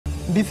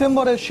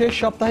ডিসেম্বরের শেষ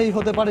সপ্তাহেই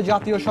হতে পারে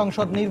জাতীয়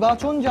সংসদ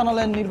নির্বাচন,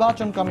 জানালেন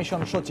নির্বাচন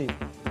কমিশন সচিব।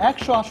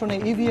 100 আসনে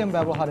ইভিএম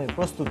ব্যবহারের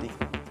প্রস্তুতি।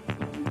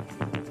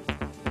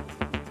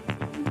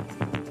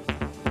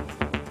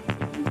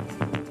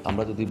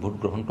 আমরা যদি ভোট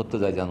গ্রহণ করতে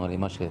যাই জানুয়ারি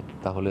মাসে,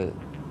 তাহলে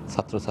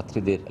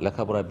ছাত্রছাত্রীদের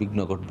লেখাপড়ায় বিঘ্ন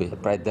ঘটবে।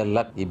 প্রায় 1.5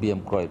 লাখ ইভিএম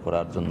ক্রয়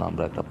করার জন্য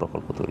আমরা একটা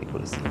প্রকল্প তৈরি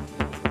করেছি।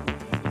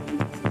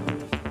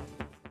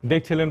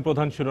 দেখছিলেন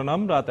প্রধান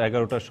শিরোনাম। রাত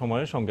 11টার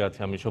সময়ে সঙ্গে আছে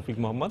আমি শফিক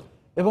মোহাম্মদ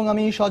এবং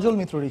আমি সজল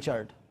মিত্র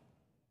রিচার্ড।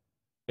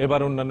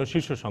 এবার অন্যান্য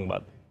শীর্ষ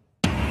সংবাদ।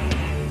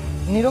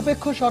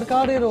 নিরপেক্ষ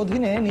সরকারের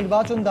অধীনে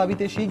নির্বাচন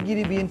দাবিতে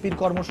শিগগিরই বিএনপির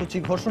কর্মসূচি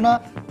ঘোষণা।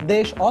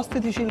 দেশ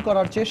অস্থিতিশীল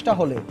করার চেষ্টা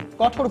হলে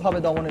কঠোরভাবে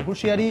দমনের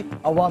হুঁশিয়ারি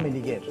আওয়ামী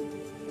লীগের।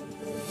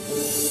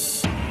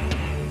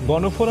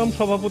 গণফোরাম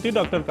সভাপতি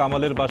ডক্টর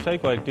কামালের বাসায়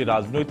কয়েকটি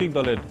রাজনৈতিক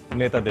দলের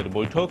নেতাদের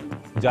বৈঠক।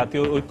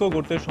 জাতীয় ঐক্য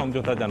গড়তে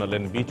সমঝোতা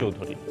জানালেন বি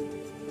চৌধুরী।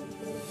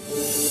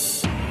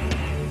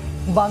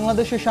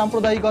 বাংলাদেশে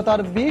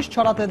সাম্প্রদায়িকতার বিষ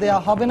ছড়াতে দেয়া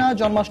হবে না।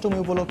 জন্মাষ্টমী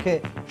উপলক্ষে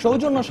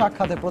সৌজন্য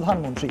সাক্ষাতে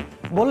প্রধানমন্ত্রী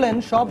বললেন,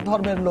 সব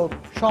ধর্মের লোক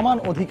সমান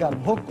অধিকার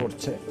ভোগ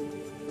করছে।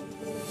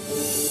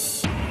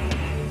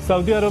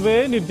 সৌদি আরবে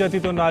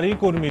নির্যাতিত নারী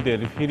কর্মীদের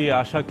ফিরিয়ে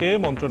আসাকে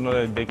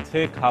মন্ত্রণালয় দেখছে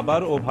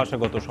খাবার ও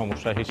ভাষাগত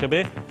সমস্যা হিসেবে।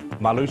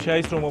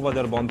 মালয়েশিয়ায়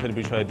শ্রমবাজার বন্ধের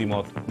বিষয়ে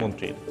দ্বিমত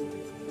মন্ত্রীর।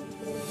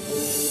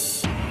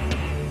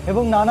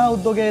 এবং নানা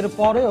উদ্যোগের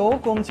পরেও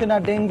কমছে না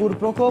ডেঙ্গুর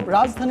প্রকোপ।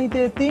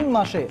 রাজধানীতে 3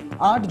 মাসে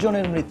 8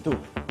 জনের মৃত্যু।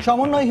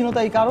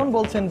 সমন্বয়হীনতাই কারণ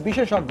বলছেন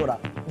বিশেষজ্ঞরা।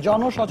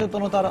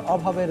 জনসচেতনতার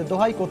অভাবের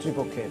দোহাই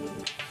কর্তৃপক্ষের।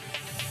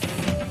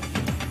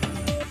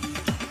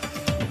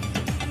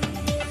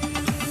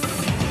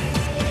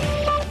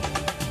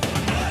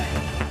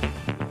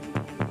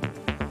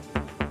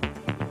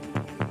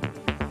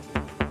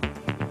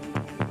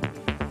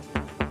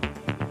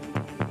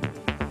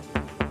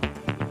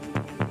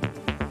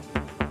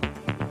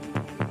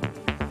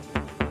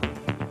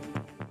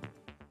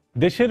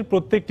 দেশের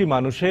প্রত্যেকটি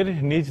মানুষের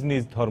নিজ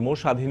নিজ ধর্ম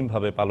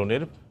স্বাধীনভাবে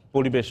পালনের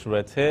পরিবেশ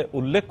রয়েছে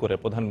উল্লেখ করে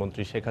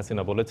প্রধানমন্ত্রী শেখ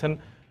হাসিনা বলেছেন,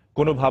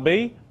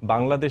 কোনোভাবেই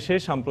বাংলাদেশে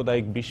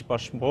সাম্প্রদায়িক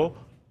বিষবাষ্প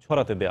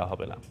ছড়াতে দেয়া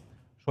হবে না।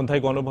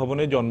 সন্ধ্যায়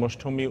গণভবনে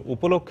জন্মাষ্টমী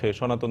উপলক্ষে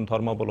সনাতন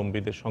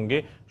ধর্মাবলম্বীদের সঙ্গে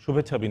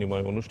শুভেচ্ছা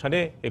বিনিময় অনুষ্ঠানে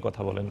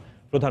একথা বলেন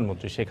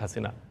প্রধানমন্ত্রী শেখ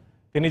হাসিনা।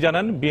 তিনি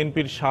জানান,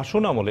 বিএনপির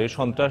শাসন আমলে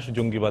সন্ত্রাস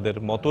জঙ্গিবাদের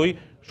মতোই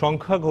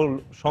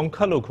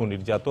সংখ্যালঘু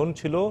নির্যাতন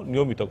ছিল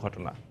নিয়মিত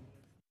ঘটনা।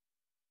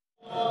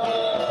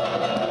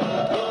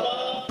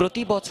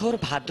 প্রতি বছর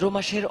ভাদ্র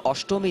মাসের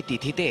অষ্টমী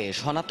তিথিতে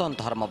সনাতন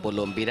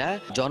ধর্মাবলম্বীরা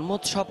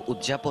জন্মোৎসব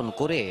উদযাপন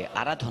করে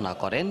আরাধনা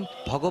করেন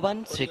ভগবান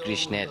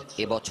শ্রীকৃষ্ণের।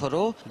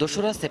 এবছরও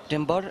 2রা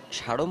সেপ্টেম্বর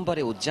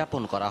সাড়ম্বরে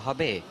উদযাপন করা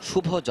হবে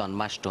শুভ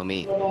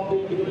জন্মাষ্টমী।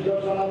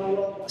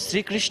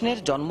 শ্রীকৃষ্ণের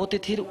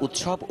জন্মতিথির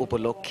উৎসব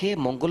উপলক্ষে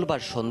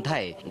মঙ্গলবার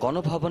সন্ধ্যায়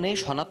গণভবনে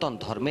সনাতন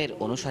ধর্মের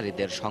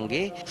অনুসারীদের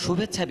সঙ্গে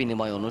শুভেচ্ছা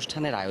বিনিময়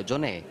অনুষ্ঠানের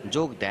আয়োজনে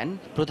যোগ দেন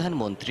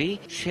প্রধানমন্ত্রী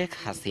শেখ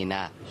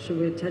হাসিনা।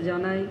 শুভেচ্ছা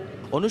জানাই।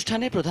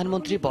 অনুষ্ঠানে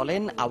প্রধানমন্ত্রী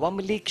বলেন,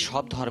 আওয়ামী লীগ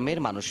সব ধর্মের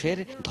মানুষের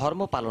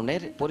ধর্ম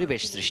পালনের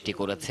পরিবেশ সৃষ্টি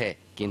করেছে,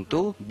 কিন্তু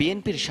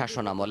বিএনপির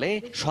শাসন আমলে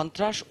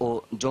সন্ত্রাস ও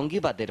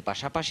জঙ্গিবাদের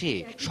পাশাপাশি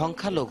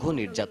সংখ্যালঘু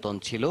নির্যাতন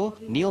ছিল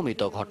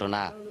নিয়মিত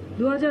ঘটনা।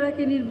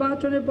 2001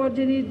 নির্বাচনের পর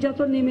যে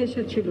নির্যাতন নেমে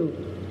এসেছিল,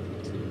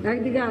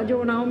 একদিকে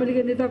যেমন আওয়ামী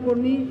লীগের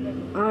নেতাকর্মী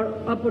আর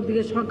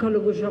অপরদিকে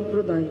সংখ্যালঘু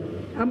সম্প্রদায়,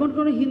 এমন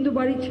কোনো হিন্দু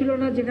বাড়ি ছিল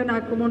না যেখানে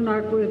আক্রমণ না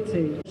করেছে।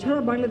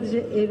 সারা বাংলাদেশে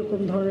এরকম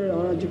ধরনের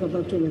অরাজকতা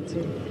চলেছে।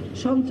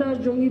 সন্ত্রাস,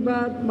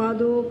 জঙ্গিবাদ,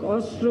 মাদক,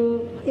 অস্ত্র,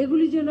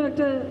 এগুলি যেন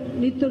একটা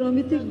নিত্য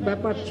নৈমিত্তিক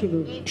ব্যাপার ছিল।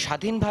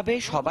 স্বাধীনভাবে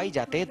সবাই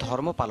যাতে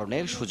ধর্ম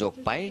পালনের সুযোগ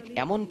পায়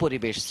এমন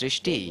পরিবেশ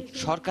সৃষ্টি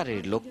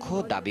সরকারের লক্ষ্য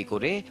দাবি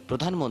করে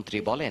প্রধানমন্ত্রী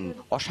বলেন,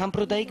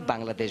 অসাম্প্রদায়িক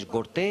বাংলাদেশ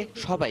গড়তে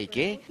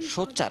সবাইকে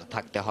সোচ্চার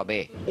থাকতে হবে।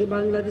 এই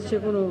বাংলাদেশে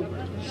কোনো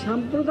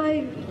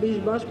সাম্প্রদায়িক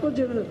বিষবাষ্প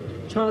যেন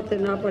ছড়াতে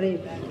না পারে,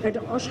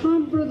 একটা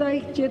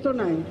অসাম্প্রদায়িক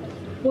চেতনায়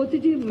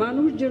প্রতিটি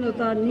মানুষ যেন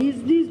তার নিজ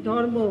নিজ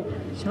ধর্ম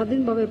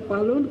স্বাধীনভাবে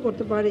পালন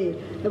করতে পারে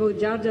এবং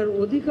যার যার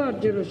অধিকার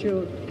যেন সে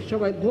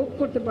সবাই ভোগ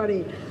করতে পারে,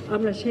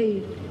 আমরা সেই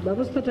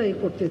ব্যবস্থাটাই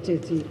করতে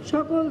চেয়েছি।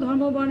 সকল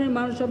ধর্মবর্ণের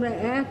মানুষ আমরা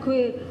এক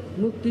হয়ে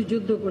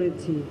মুক্তিযুদ্ধ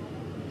করেছি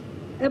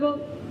এবং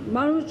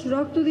মানুষ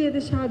রক্ত দিয়ে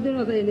দেশে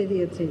স্বাধীনতা এনে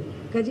দিয়েছে।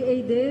 কাজে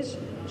এই দেশ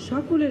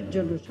সকলের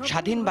জন্য।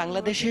 স্বাধীন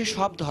বাংলাদেশে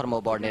সব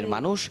ধর্মবর্ণের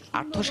মানুষ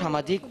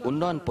আর্থসামাজিক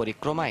উন্নয়ন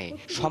পরিক্রমায়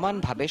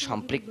সমানভাবে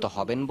সম্পৃক্ত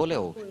হবেন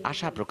বলেও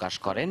আশা প্রকাশ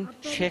করেন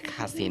শেখ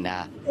হাসিনা।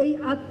 এই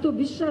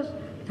আত্মবিশ্বাস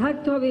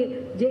থাকতে হবে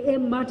যে এই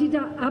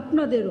মাটিটা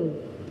আপনাদেরও,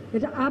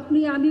 এটা আপনি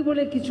আমি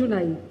বলে কিছু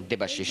নাই।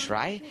 দেবাশিস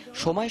রায়,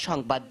 সময়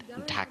সংবাদ,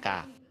 ঢাকা।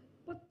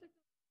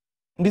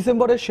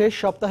 ডিসেম্বরের শেষ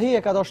সপ্তাহেই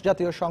একাদশ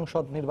জাতীয়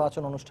সংসদ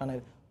নির্বাচন অনুষ্ঠানের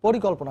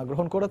পরিকল্পনা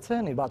গ্রহণ করেছে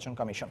নির্বাচন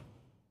কমিশন।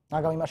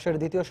 আগামী মাসের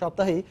দ্বিতীয়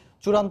সপ্তাহেই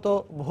চূড়ান্ত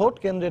ভোট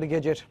কেন্দ্রের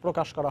গেজেট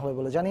প্রকাশ করা হবে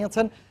বলে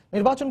জানিয়েছেন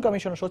নির্বাচন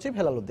কমিশন সচিব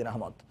হেলাল উদ্দিন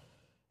আহমদ।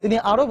 তিনি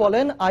আরো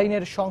বলেন,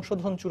 আইনের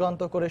সংশোধন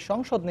চূড়ান্ত করে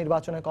সংসদ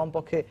নির্বাচনে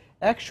কমপক্ষে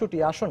 100টি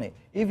আসনে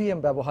ইভিএম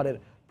ব্যবহারের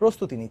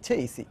প্রস্তুতি নিচ্ছে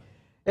ইসি।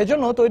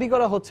 এজন্য তৈরি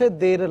করা হচ্ছে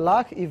 1.5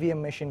 লাখ ইভিএম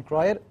মেশিন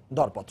ক্রয়ের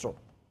দরপত্র।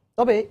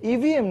 তবে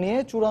ইভিএম নিয়ে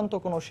চূড়ান্ত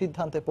কোনো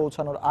সিদ্ধান্তে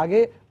পৌঁছানোর আগে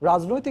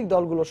রাজনৈতিক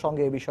দলগুলোর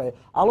সঙ্গে এ বিষয়ে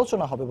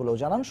আলোচনা হবে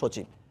বলেও জানান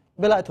সচিব।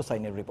 বেলায়েত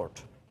হোসাইনের রিপোর্ট।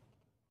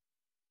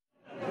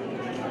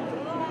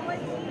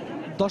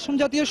 দশম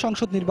জাতীয়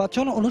সংসদ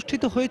নির্বাচন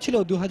অনুষ্ঠিত হয়েছিল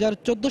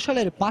 2014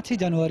 সালের 5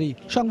 জানুয়ারি।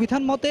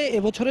 সংবিধান মতে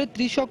এবছরের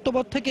 30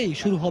 অক্টোবর থেকেই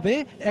শুরু হবে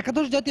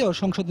একাদশ জাতীয়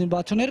সংসদ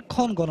নির্বাচনের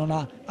ক্ষণ গণনা।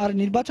 আর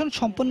নির্বাচন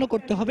সম্পন্ন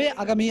করতে হবে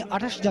আগামী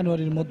 28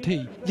 জানুয়ারির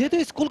মধ্যেই। যেহেতু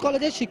স্কুল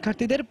কলেজের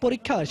শিক্ষার্থীদের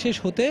পরীক্ষা শেষ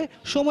হতে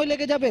সময়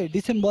লেগে যাবে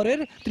ডিসেম্বরের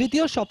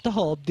তৃতীয় সপ্তাহ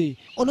অবধি।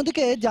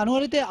 অন্যদিকে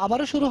জানুয়ারিতে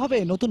আবারও শুরু হবে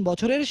নতুন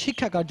বছরের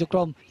শিক্ষা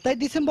কার্যক্রম। তাই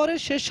ডিসেম্বরের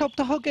শেষ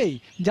সপ্তাহকেই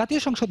জাতীয়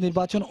সংসদ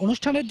নির্বাচন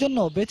অনুষ্ঠানের জন্য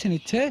বেছে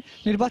নিচ্ছে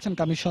নির্বাচন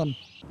কমিশন।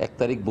 1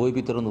 তারিখ বই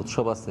বিতরণ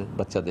উৎসব আছে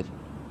বাচ্চাদের,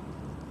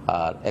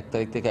 আর 1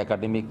 তারিখ থেকে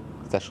একাডেমিক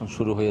সেশন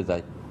শুরু হয়ে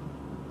যায়।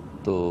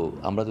 তো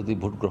আমরা যদি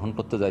ভোট গ্রহণ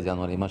করতে যাই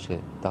জানুয়ারি মাসে,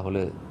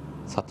 তাহলে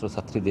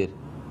ছাত্রছাত্রীদের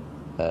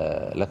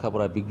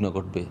লেখাপড়ায় বিঘ্ন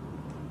ঘটবে।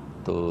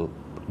 তো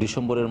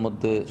ডিসেম্বরের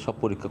মধ্যে সব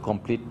পরীক্ষা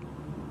কমপ্লিট,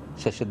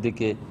 শেষের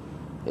দিকে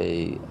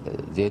এই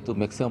যেহেতু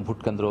ম্যাক্সিমাম ভোট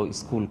কেন্দ্র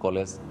স্কুল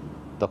কলেজ,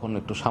 তখন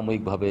একটু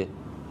সাময়িকভাবে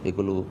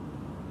এগুলো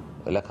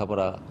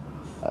লেখাপড়া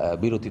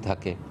বিরতি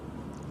থাকে।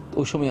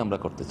 ওই সময় আমরা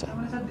করতে চাই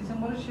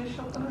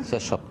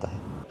শেষ সপ্তাহে।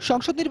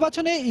 সংসদ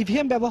নির্বাচনে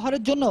ইভিএম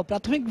ব্যবহারের জন্য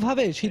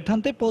প্রাথমিকভাবে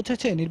সিদ্ধান্তে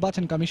পৌঁছেছে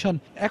নির্বাচন কমিশন।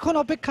 এখন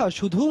অপেক্ষা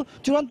শুধু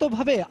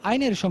চূড়ান্তভাবে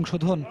আইনের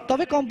সংশোধন।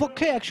 তবে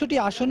কমপক্ষে 100টি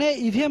আসনে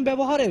ইভিএম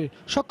ব্যবহারের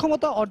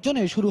সক্ষমতা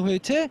অর্জনে শুরু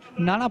হয়েছে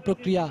নানা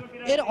প্রক্রিয়া।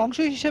 এর অংশ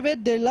হিসেবে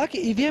 1.5 লাখ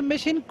ইভিএম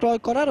মেশিন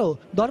ক্রয় করারও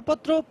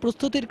দরপত্র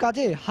প্রস্তুতির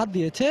কাজে হাত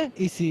দিয়েছে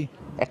ইসি।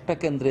 একটা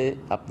কেন্দ্রে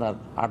আপনার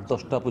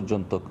 8-10টা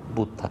পর্যন্ত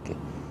বুথ থাকে,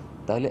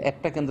 তাহলে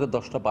একটা কেন্দ্রে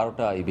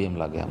 10-12টা ইভিএম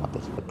লাগে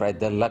আমাদের। প্রায়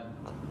 1.5 লাখ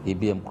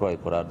ইভিএম ক্রয়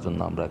করার জন্য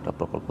আমরা একটা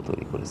প্রকল্প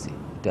তৈরি করেছি।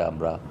 এটা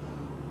আমরা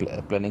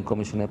প্ল্যানিং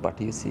কমিশনে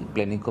পাঠিয়েছি।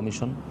 প্ল্যানিং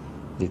কমিশন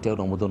যেটা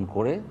অনুমোদন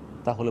করে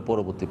তাহলে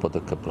পরবর্তী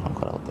পদক্ষেপ গ্রহণ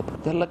করা হতে পারে।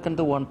 1.5 লাখ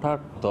কেন্দ্রে 1/3।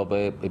 তবে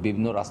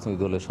বিভিন্ন রাজনৈতিক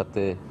দলের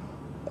সাথে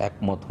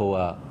একমত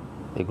হওয়া,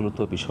 এগুলো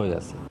তো বিষয়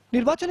আছে।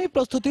 নির্বাচনী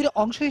প্রস্তুতির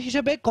অংশ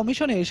হিসেবে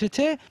কমিশনে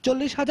এসেছে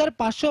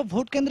 40,500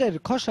 ভোট কেন্দ্রের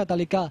খসড়া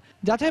তালিকা।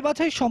 যাচাই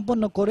বাছাই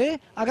সম্পন্ন করে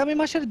আগামী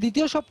মাসের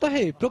দ্বিতীয়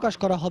সপ্তাহে প্রকাশ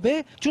করা হবে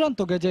চূড়ান্ত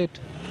গেজেট।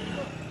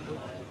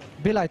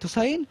 বেলায়েত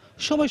হোসাইন,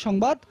 সময়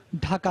সংবাদ,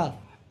 ঢাকা।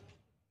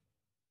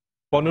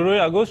 15ই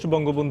আগস্ট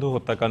বঙ্গবন্ধু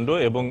হত্যাকাণ্ড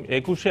এবং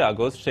 21শে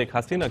আগস্ট শেখ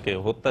হাসিনাকে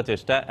হত্যা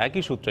চেষ্টা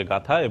একই সূত্রে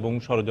গাঁথা এবং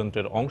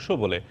ষড়যন্ত্রের অংশ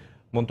বলে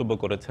মন্তব্য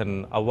করেছেন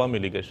আওয়ামী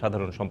লীগের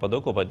সাধারণ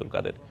সম্পাদক ওবায়দুল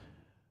কাদের।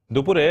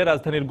 দুপুরে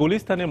রাজধানীর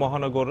গুলিস্তানে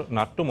মহানগর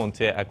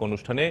নাট্যমঞ্চে এক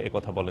অনুষ্ঠানে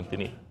একথা বলেন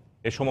তিনি।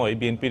 এ সময়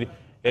বিএনপির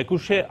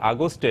 21শে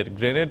আগস্টের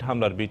গ্রেনেড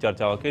হামলার বিচার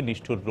চাওয়াকে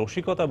নিষ্ঠুর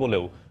রসিকতা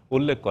বলেও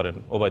উল্লেখ করেন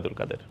ওবায়দুল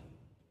কাদের।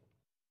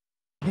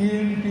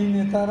 বিএনপি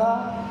নেতারা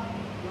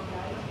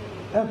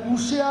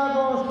 21শে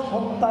আগস্ট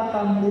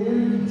হত্যাকাণ্ডের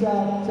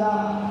বিচার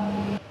চান।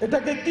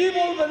 এটাকে কি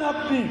বলবেন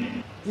আপনি?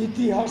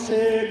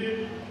 ইতিহাসের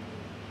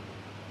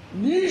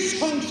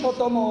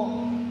নৃশংসতম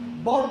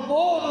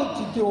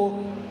বর্বরচিত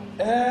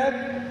এক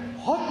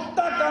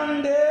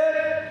হত্যাকাণ্ডের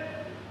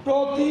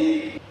প্রতি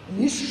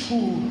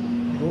নিষ্ঠুর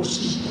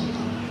রসিকতা।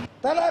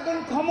 তারা এখন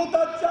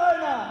ক্ষমতা চায়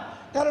না,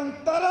 কারণ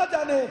তারা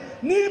জানে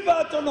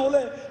নির্বাচন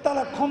হলে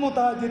তারা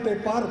ক্ষমতায় যেতে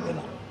পারবে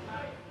না।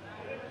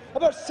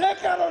 এবার সে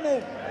কারণে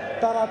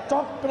তারা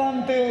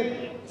চক্রান্তের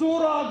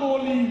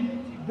চোরাগলি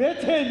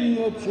বেছে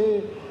নিয়েছে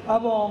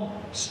এবং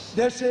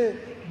দেশে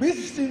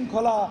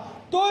বিশৃঙ্খলা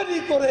তৈরি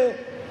করে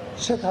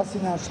শেখ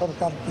হাসিনা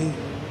সরকারকে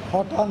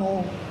হটানো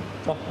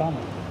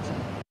চক্রান্ত।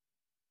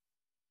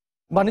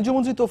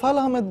 বাণিজ্যমন্ত্রী তোফায়েল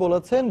আহমেদ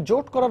বলেছেন,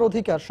 জোট করার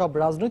অধিকার সব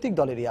রাজনৈতিক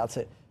দলেরই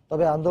আছে,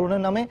 তবে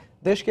আন্দোলনের নামে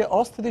দেশকে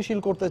অস্থিতিশীল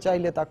করতে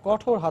চাইলে তা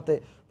কঠোর হাতে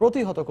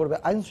প্রতিহত করবে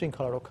আইন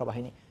শৃঙ্খলা রক্ষা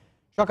বাহিনী।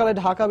 সকালে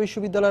ঢাকা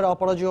বিশ্ববিদ্যালয়ের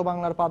অপরাজেয়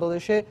বাংলার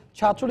পাদদেশে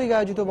ছাত্রলীগ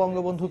আয়োজিত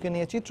বঙ্গবন্ধুকে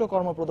নিয়ে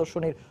চিত্রকর্ম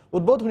প্রদর্শনীর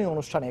উদ্বোধনী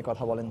অনুষ্ঠানে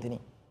কথা বলেন তিনি।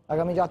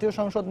 আগামী জাতীয়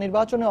সংসদ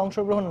নির্বাচনে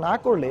অংশগ্রহণ না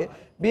করলে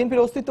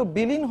বিএনপির অস্তিত্ব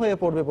বিলীন হয়ে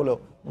পড়বে বলেও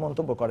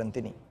মন্তব্য করেন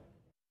তিনি।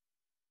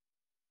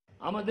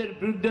 আমাদের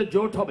বিরুদ্ধে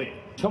জোট হবে,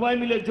 সবাই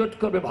মিলে জোট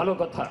করবে, ভালো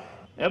কথা,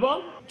 এবং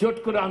জোট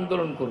করে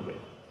আন্দোলন করবে।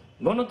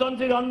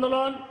 গণতান্ত্রিক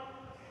আন্দোলন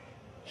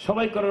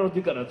সবাই করার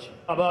অধিকার আছে।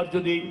 আবার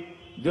যদি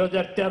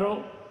 2013,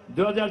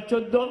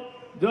 2014,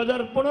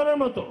 2015-এর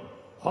মতো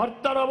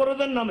হরতাল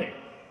অবরোধের নামে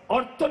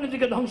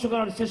অর্থনীতিকে ধ্বংস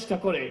করার চেষ্টা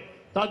করে,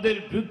 তাদের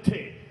বিরুদ্ধে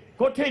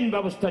কঠিন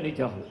ব্যবস্থা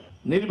নিতে হবে।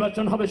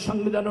 নির্বাচন হবে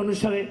সংবিধান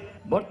অনুসারে,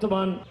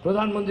 বর্তমান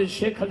প্রধানমন্ত্রী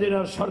শেখ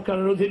হাসিনার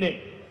সরকারের অধীনে,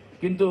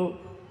 কিন্তু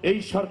এই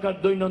সরকার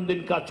দৈনন্দিন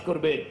কাজ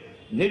করবে,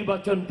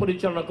 নির্বাচন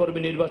পরিচালনা করবে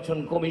নির্বাচন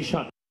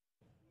কমিশন।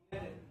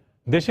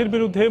 দেশের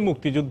বিরুদ্ধে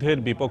মুক্তিযুদ্ধের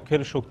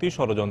বিপক্ষের শক্তি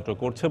ষড়যন্ত্র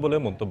করছে বলে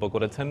মন্তব্য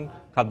করেছেন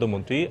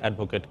খাদ্যমন্ত্রী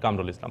অ্যাডভোকেট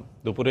কামরুল ইসলাম।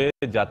 দুপুরে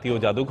জাতীয়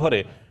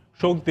জাদুঘরে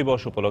শোক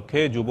দিবস উপলক্ষে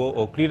যুব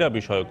ও ক্রীড়া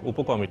বিষয়ক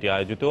উপকমিটি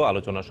আয়োজিত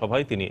আলোচনা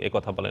সভায় তিনি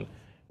একথা বলেন।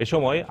 এ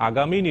সময়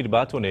আগামী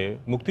নির্বাচনে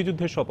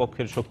মুক্তিযুদ্ধের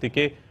সপক্ষের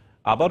শক্তিকে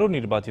আবারও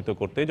নির্বাচিত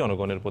করতে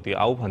জনগণের প্রতি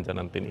আহ্বান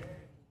জানান তিনি।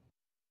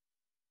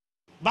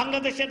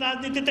 বাংলাদেশের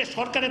রাজনীতিতে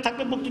সরকারে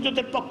থাকবে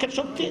মুক্তিযুদ্ধের পক্ষের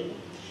শক্তি,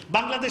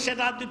 বাংলাদেশের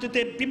রাজনীতিতে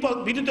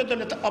বিরোধী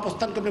দলে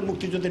অবস্থান করবে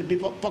মুক্তিযুদ্ধের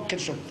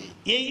পক্ষের শক্তি।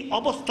 এই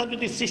অবস্থা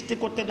যদি সৃষ্টি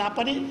করতে না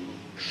পারি,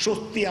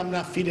 শক্তি আমরা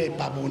ফিরে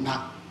পাবো না।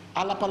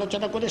 আলাপ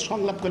আলোচনা করে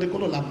সংলাপ করে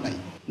কোনো লাভ নাই।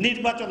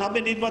 নির্বাচন হবে,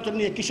 নির্বাচন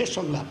নিয়ে কিসের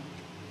সংলাপ?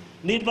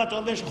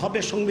 নির্বাচন হবে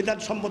সংবিধান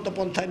সম্মত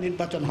পন্থায়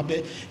নির্বাচন হবে,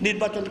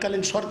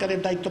 নির্বাচনকালীন সরকারের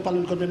দায়িত্ব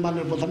পালন করবেন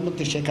মাননীয়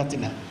প্রধানমন্ত্রী শেখ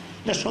হাসিনা।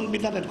 এটা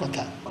সংবিধানের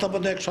কথা।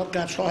 তত্ত্বাবধায়ক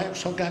সরকার, সহায়ক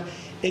সরকার,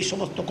 এই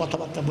সমস্ত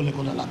কথাবার্তা বলে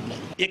কোনো লাভ নেই।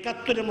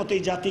 71-এর মতো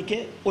এই জাতিকে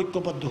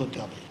ঐক্যবদ্ধ হতে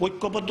হবে।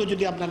 ঐক্যবদ্ধ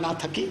যদি আমরা না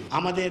থাকি,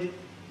 আমাদের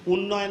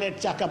উন্নয়নের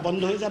চাকা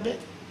বন্ধ হয়ে যাবে,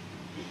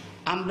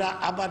 আমরা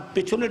আবার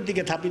পেছনের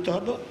দিকে ধাবিত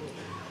হব,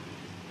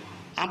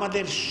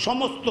 আমাদের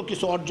সমস্ত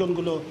কিছু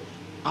অর্জনগুলো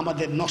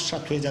আমাদের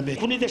নস্যাৎ হয়ে যাবে।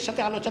 খুনিদের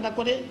সাথে আলোচনা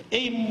করে,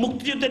 এই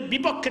মুক্তিযুদ্ধের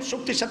বিপক্ষের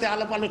শক্তির সাথে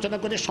আলোচনা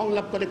করে,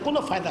 সংলাপ করে কোনো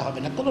ফায়দা হবে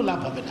না, কোনো লাভ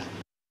হবে না।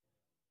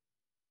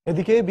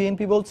 এদিকে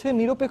বিএনপি বলছে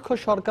নিরপেক্ষ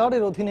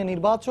সরকারের অধীনে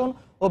নির্বাচন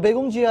ও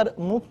বেগম জিয়ার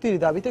মুক্তির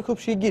দাবিতে খুব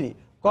শিগগিরই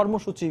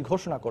কর্মসূচি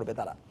ঘোষণা করবে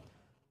তারা।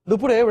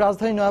 দুপুরে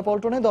রাজধানী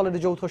নয়াপল্টনে দলের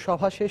যৌথ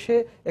সভা শেষে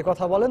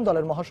একথা বলেন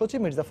দলের মহাসচিব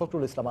মির্জা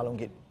ফখরুল ইসলাম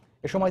আলমগীর।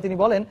 এ সময় তিনি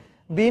বলেন,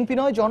 বিএনপি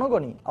নয়,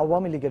 জনগণই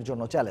আওয়ামী লীগের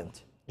জন্য চ্যালেঞ্জ।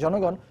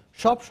 জনগণ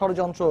সব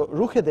ষড়যন্ত্র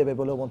রুখে দেবে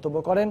বলেও মন্তব্য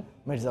করেন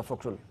মির্জা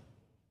ফখরুল।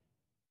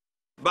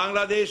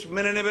 বাংলাদেশ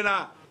মেনে নেবে না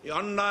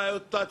অন্যায়,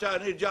 অত্যাচার,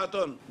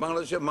 নির্যাতন।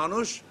 বাংলাদেশের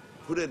মানুষ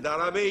ঘুরে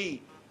দাঁড়াবেই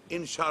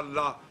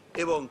ইনশাআল্লাহ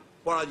এবং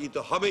পরাজিত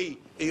হবেই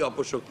এই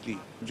অপশক্তি।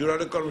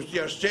 জোরালো কর্মসূচি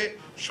আসছে,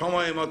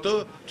 সময় মতো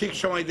ঠিক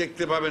সময়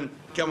দেখতে পাবেন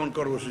কেমন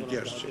কর্মসূচি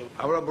আসছে।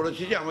 আমরা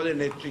বলেছি যে আমাদের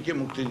নেত্রীকে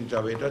মুক্তি দিতে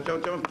হবে, এটা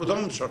হচ্ছে আমার প্রথম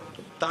শর্ত।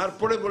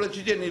 তারপরে বলেছি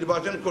যে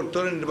নির্বাচন করতে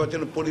হলে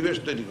নির্বাচনের পরিবেশ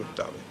তৈরি করতে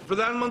হবে।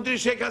 প্রধানমন্ত্রী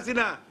শেখ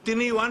হাসিনা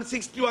তিনি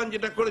 161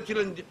 যেটা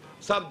করেছিলেন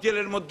সাব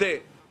জেলের মধ্যে,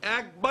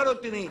 একবারও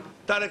তিনি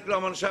তারেক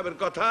রহমান সাহেবের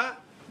কথা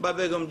বা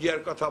বেগম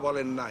জিয়ার কথা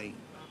বলেন নাই।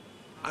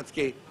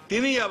 আজকে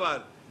তিনি আবার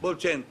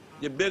বলছেন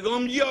যে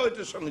বেগম জিয়াও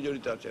এটার সঙ্গে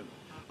জড়িত আছেন,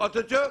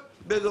 অথচ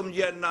বেগম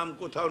জিয়ার নাম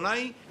কোথাও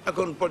নাই,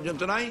 এখন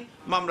পর্যন্ত নাই,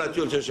 মামলা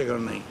চলছে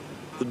সেখানে নাই।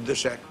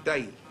 উদ্দেশ্য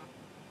একটাই,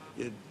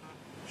 যে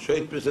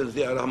শহীদ প্রেসিডেন্ট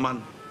জিয়া রহমান,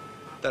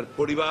 তার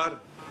পরিবার,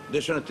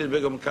 দেশনেত্রী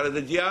বেগম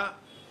খালেদা জিয়া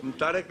এবং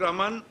তারেক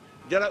রহমান,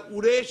 যারা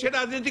উড়ে এসে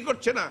রাজনীতি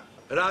করছে না,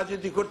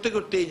 রাজনীতি করতে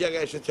করতে এই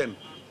জায়গায় এসেছেন।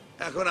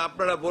 এখন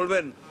আপনারা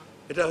বলবেন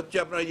এটা হচ্ছে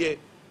আপনার যে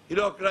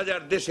হীরক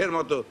রাজার দেশের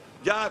মতো,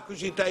 যা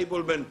খুশি তাই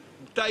বলবেন,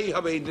 তাই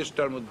হবে এই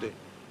দেশটার মধ্যে,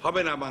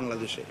 হবে না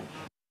বাংলাদেশে।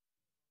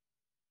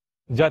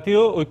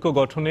 জাতীয় ঐক্য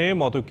গঠনে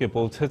মতৈক্যে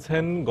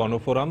পৌঁছেছেন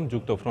গণফোরাম,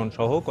 যুক্তফ্রন্ট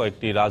সহ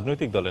কয়েকটি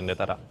রাজনৈতিক দলের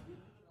নেতারা।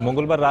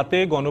 মঙ্গলবার রাতে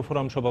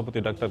গণফোরাম সভাপতি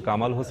ডক্টর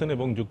কামাল হোসেন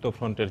এবং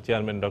যুক্তফ্রন্টের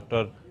চেয়ারম্যান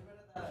ডক্টর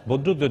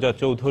বদরুদ্দোজা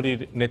চৌধুরীর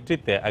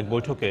নেতৃত্বে এক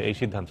বৈঠকে এই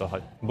সিদ্ধান্ত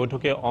হয়।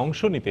 বৈঠকে অংশ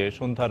নিতে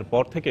সন্ধ্যার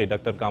পর থেকে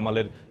ডক্টর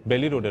কামালের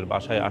বেলি রোডের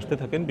বাসায় আসতে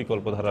থাকেন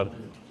বিকল্পধারার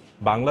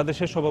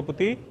বাংলাদেশের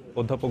সভাপতি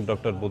অধ্যাপক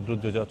ডক্টর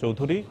বদরুদ্দোজা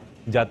চৌধুরী,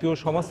 জাতীয়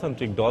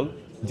সমাজতান্ত্রিক দল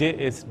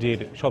জেএসডির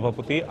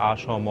সভাপতি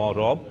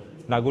আ.স.ম.রব,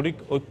 নাগরিক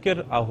ঐক্যের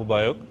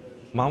আহ্বায়ক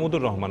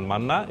মাহমুদুর রহমান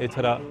মান্না।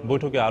 এছাড়া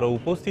বৈঠকে আরও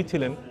উপস্থিত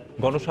ছিলেন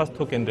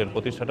গণস্বাস্থ্য কেন্দ্রের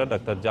প্রতিষ্ঠাতা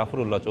ডাক্তার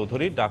জাফরুল্লাহ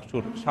চৌধুরী,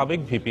 ডাকসুর সাবেক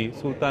ভিপি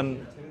সুলতান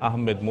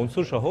আহমেদ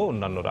মনসুর সহ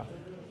অন্যান্যরা।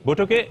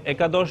 বৈঠকে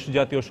একাদশ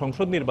জাতীয়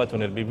সংসদ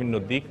নির্বাচনের বিভিন্ন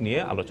দিক নিয়ে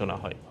আলোচনা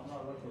হয়।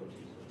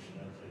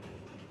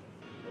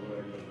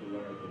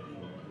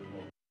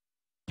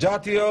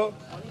 জাতীয়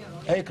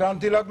এই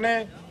ক্রান্তি লগ্নে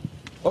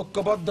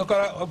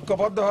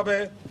ঐক্যবদ্ধভাবে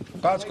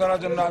কাজ করার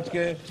জন্য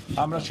আজকে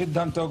আমরা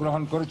সিদ্ধান্ত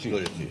গ্রহণ করেছি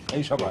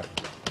এই সভায়।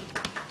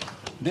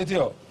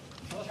 দ্বিতীয়,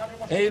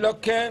 এই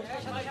লক্ষ্যে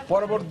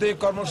পরবর্তী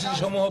কর্মসূচি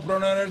সমূহ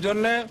প্রণয়নের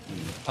জন্য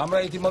আমরা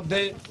ইতিমধ্যে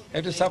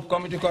একটি সাব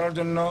কমিটি করার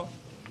জন্য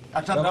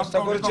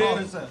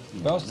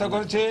ব্যবস্থা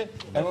করেছি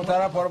এবং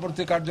তারা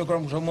পরবর্তী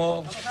কার্যক্রম সমূহ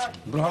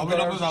গ্রহণ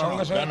করার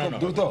সঙ্গে সঙ্গে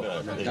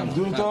খুব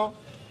দ্রুত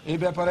এই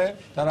ব্যাপারে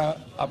তারা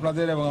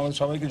আপনাদের এবং আমাদের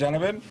সবাইকে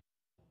জানাবেন।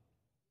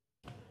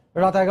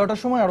 রাত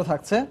 11টার সময় আরো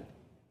থাকছে।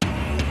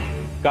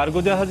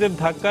 কার্গো জাহাজের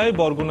ধাক্কায়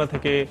বরগুনা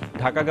থেকে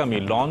ঢাকাগামী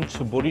লঞ্চ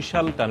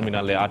বরিশাল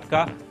টার্মিনালে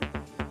আটকা,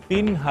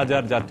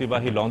 3000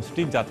 যাত্রীবাহী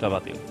লঞ্চটি যাত্রা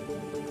বাতিল।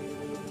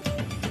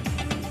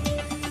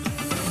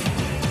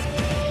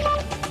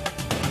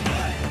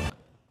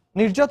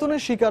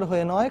 নির্যাতনের শিকার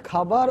হয়ে নয়,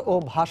 খাবার ও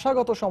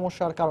ভাষাগত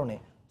সমস্যার কারণে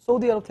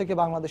সৌদি আরব থেকে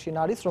বাংলাদেশি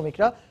নারী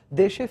শ্রমিকরা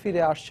দেশে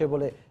ফিরে আসছে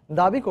বলে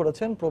দাবি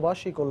করেছেন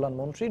প্রবাসী কল্যাণ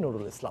মন্ত্রী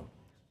নুরুল ইসলাম।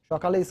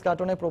 সকালে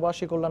ইস্কাটনে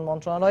প্রবাসী কল্যাণ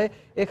মন্ত্রণালয়ে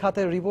এ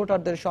খাতের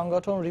রিপোর্টারদের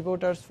সংগঠন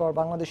রিপোর্টার্স ফর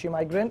বাংলাদেশি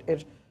মাইগ্রেন্ট এর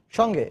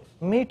সঙ্গে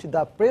মিট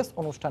দ্য প্রেস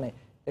অনুষ্ঠানে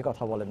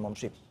একথা বলেন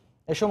মন্ত্রী।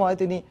 এ সময়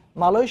তিনি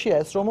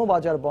মালয়েশিয়ায় শ্রম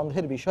বাজার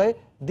বন্ধের বিষয়ে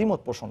দ্বিমত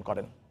পোষণ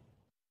করেন।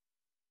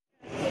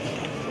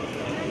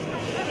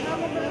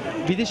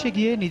 বিদেশে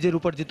গিয়ে নিজের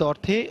উপার্জিত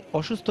অর্থে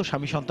অসুস্থ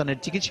স্বামী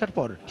সন্তানের চিকিৎসার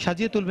পর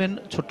সাজিয়ে তুলবেন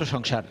ছোট্ট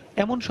সংসার,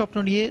 এমন স্বপ্ন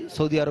নিয়ে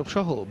সৌদি আরব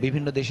সহ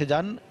বিভিন্ন দেশে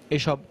যান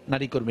এসব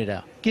নারী কর্মীরা।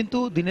 কিন্তু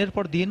দিনের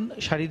পর দিন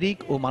শারীরিক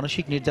ও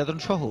মানসিক নির্যাতন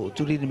সহ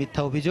চুরির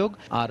মিথ্যা অভিযোগ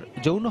আর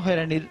যৌন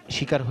হয়রানির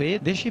শিকার হয়ে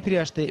দেশে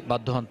ফিরে আসতে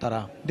বাধ্য হন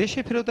তারা। দেশে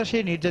ফেরত আসে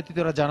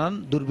নির্যাতিতরা জানান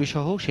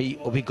দুর্বিষহ সেই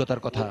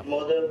অভিজ্ঞতার কথা।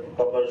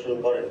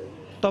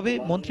 তবে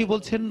মন্ত্রী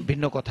বলছেন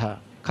ভিন্ন কথা।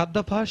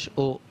 খাদ্যাভ্যাস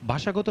ও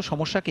ভাষাগত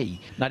সমস্যাকেই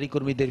নারী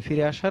কর্মীদের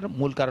ফিরে আসার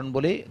মূল কারণ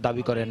বলে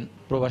দাবি করেন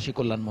প্রবাসী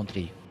কল্যাণ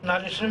মন্ত্রী।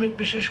 নারী শ্রমিক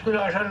বিশেষ করে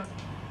আসার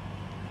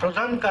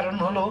প্রধান কারণ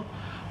হলো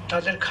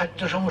তাদের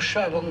খাদ্য সমস্যা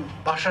এবং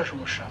ভাষা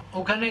সমস্যা।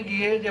 ওখানে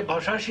গিয়ে যে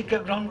ভাষা শিক্ষা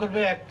গ্রহণ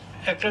করবে,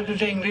 একটা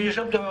দুটো ইংরেজি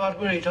শব্দ ব্যবহার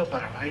করে এটাও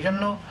পারে না, এই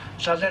জন্য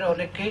তাদের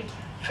অনেককে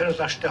ফেরত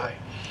আসতে হয়।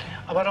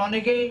 আবার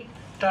অনেকেই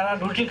তারা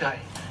রুটি খায়,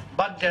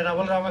 বাদ দেয় না,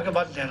 বলে আমাকে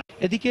বাদ দেয় না।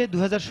 এদিকে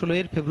 2016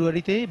 এর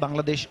ফেব্রুয়ারিতে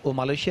বাংলাদেশ ও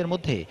মালয়েশিয়ার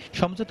মধ্যে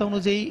সমঝোতা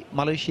অনুযায়ী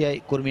মালয়েশিয়ায়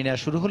কর্মী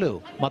নেওয়া শুরু হলেও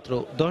মাত্র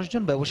 10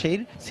 জন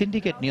ব্যবসায়ীর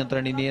সিন্ডিকেট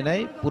নিয়ন্ত্রণে নিয়ে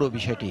নেয় পুরো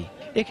বিষয়টি।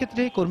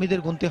 এক্ষেত্রে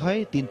কর্মীদের গুনতে হয়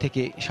 3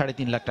 থেকে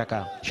 3.5 লাখ টাকা।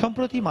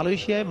 সম্প্রতি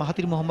মালয়েশিয়ায়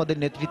মাহাথির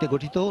মোহাম্মদের নেতৃত্বে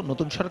গঠিত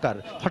নতুন সরকার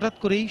হঠাৎ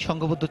করেই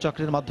সংঘবদ্ধ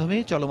চক্রের মাধ্যমে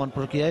চলমান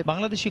প্রক্রিয়ায়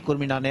বাংলাদেশি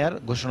কর্মী না নেয়ার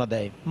ঘোষণা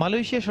দেয়।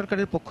 মালয়েশিয়া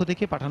সরকারের পক্ষ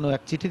থেকে পাঠানো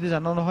এক চিঠিতে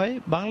জানানো হয়,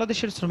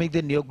 বাংলাদেশের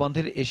শ্রমিকদের নিয়োগ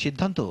বন্ধের এই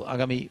সিদ্ধান্ত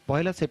আগামী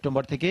 1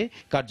 সেপ্টেম্বর থেকে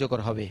কার্যকর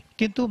হবে।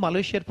 কিন্তু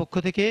মালয়েশিয়ার পক্ষ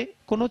থেকে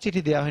কোনো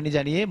চিঠি দেওয়া হয়নি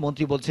জানিয়ে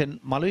মন্ত্রী বলছেন,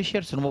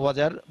 মালয়েশিয়ার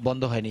শ্রমবাজার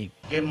বন্ধ হয়নি।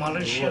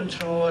 মালয়েশিয়ান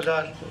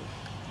শ্রমবাজার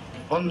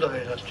বন্ধ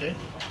হয়ে যাচ্ছে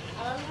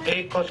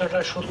এই কথাটা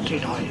সত্যি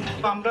নয়।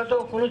 আমরা তো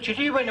কোনো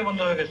চিঠি পাইনি বন্ধ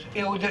হয়ে গেছে।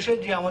 ওই দেশে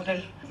যে আমাদের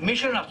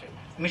মিশন আছে,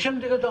 মিশন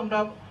থেকে তো আমরা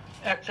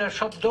একটা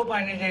শব্দ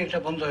পাইনি যে এটা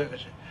বন্ধ হয়ে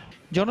গেছে।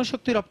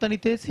 জনশক্তি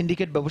রপ্তানিতে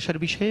সিন্ডিকেট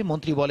ব্যবসার বিষয়ে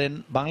মন্ত্রী বলেন,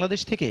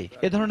 বাংলাদেশ থেকে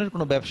এ ধরনের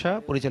কোনো ব্যবসা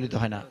পরিচালিত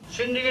হয় না।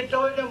 সিন্ডিকেটটা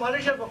হইলে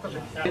মালয়েশিয়ার পক্ষ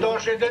থেকে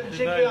 10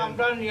 এজেন্সিকে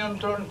আমরা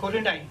নিয়ন্ত্রণ করি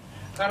নাই,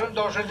 কারণ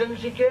 10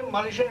 এজেন্সিকে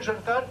মালয়েশিয়ান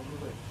সরকার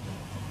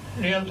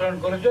নিয়ন্ত্রণ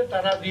করেছে,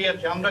 তারা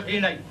দিয়েছে, আমরা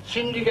দিই নাই।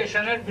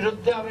 সিন্ডিকেশনের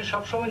বিরুদ্ধে আমি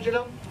সবসময়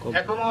ছিলাম,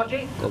 এখনো আছি।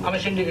 আমি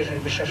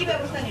সিন্ডিকেশনে বিশ্বাস করি।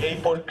 এই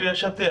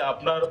প্রক্রিয়ার সাথে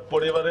আপনার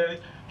পরিবারের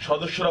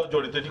সদস্যরাও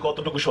জড়িত, এটি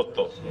কতটুকু সত্য?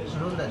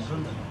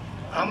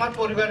 আমার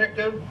পরিবারে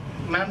কেউ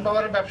ম্যান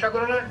পাওয়ারের ব্যবসা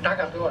করে না,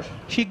 ঢাকাতেও আসে।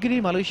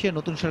 শিগগিরই মালয়েশিয়া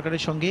নতুন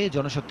সরকারের সঙ্গে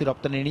জনশক্তি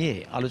রপ্তানি নিয়ে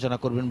আলোচনা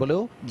করবেন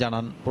বলেও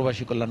জানান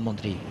প্রবাসী কল্যাণ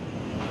মন্ত্রী।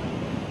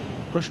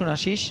 প্রসূন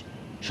আশিস,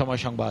 সময়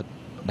সংবাদ,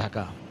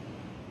 ঢাকা।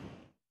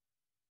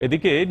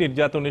 এদিকে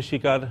নির্যাতনের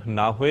শিকার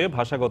না হয়ে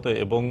ভাষাগত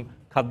এবং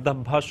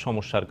খাদ্যাভ্যাস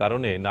সমস্যার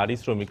কারণে নারী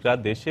শ্রমিকরা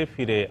দেশে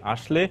ফিরে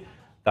আসলে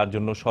তার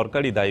জন্য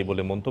সরকারি দায়ী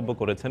বলে মন্তব্য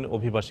করেছেন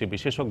অভিবাসী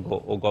বিশেষজ্ঞ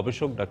ও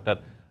গবেষক ডাক্তার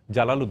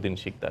জালাল উদ্দিন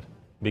শিকদার।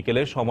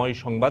 বিকেলে সময়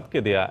সংবাদকে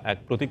দেয়া এক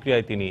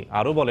প্রতিক্রিয়ায় তিনি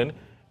আরও বলেন,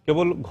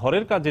 কেবল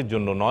ঘরের কাজের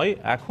জন্য নয়,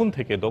 এখন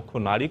থেকে দক্ষ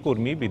নারী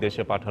কর্মী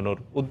বিদেশে পাঠানোর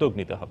উদ্যোগ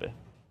নিতে হবে।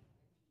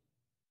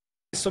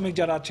 শ্রমিক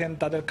যারা আছেন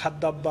তাদের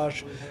খাদ্যাভ্যাস,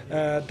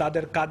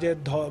 তাদের কাজের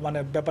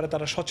ব্যাপারে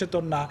তারা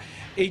সচেতন না,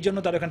 এই জন্য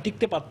তারা এখানে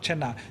টিকতে পারছে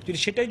না।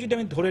 সেটাই যদি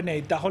আমি ধরে নেই,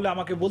 তাহলে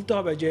আমাকে বলতে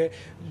হবে যে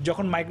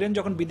যখন মাইগ্রেন্ট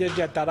যখন বিদেশ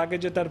যায়, তার আগে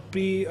যে তার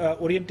প্রি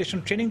ওরিয়েন্টেশন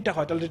ট্রেনিংটা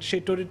হয়, তাহলে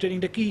সেই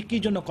ট্রেনিংটা কী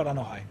জন্য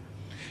করানো হয়।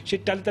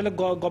 তাহলে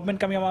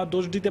গভর্নমেন্টকে আমি আমার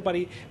দোষ দিতে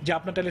পারি যে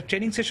আপনার তাহলে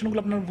ট্রেনিং সেশনগুলো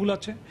আপনার ভুল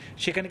আছে।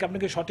 সেখানে কি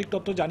আপনাকে সঠিক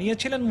তথ্য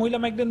জানিয়েছিলেন মহিলা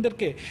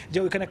মাইগ্রেন্টদেরকে যে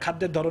ওইখানে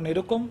খাদ্যের ধরন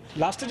এরকম?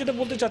 লাস্টে যেটা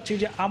বলতে চাচ্ছি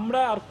যে আমরা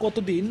আর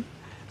কতদিন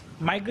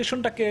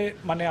মাইগ্রেশনটাকে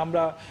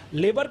আমরা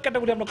লেবার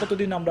ক্যাটাগরি আমরা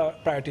কতদিন আমরা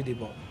প্রায়োরিটি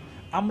দিব?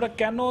 আমরা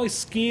কেন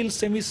স্কিল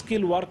সেমি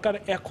স্কিল ওয়ার্কার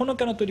এখনো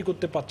কেন তৈরি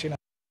করতে পারছি না?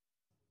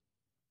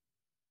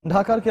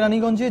 ঢাকার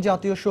কেরানীগঞ্জে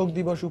জাতীয় শোক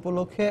দিবস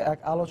উপলক্ষে এক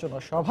আলোচনা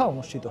সভা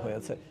অনুষ্ঠিত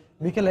হয়েছে।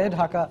 বিকেলে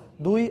ঢাকা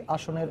 2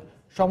 আসনের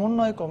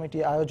সমন্বয় কমিটি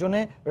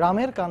আয়োজনে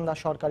রামের কান্দা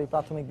সরকারি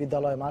প্রাথমিক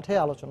বিদ্যালয় মাঠে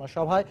আলোচনা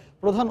সভায়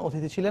প্রধান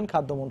অতিথি ছিলেন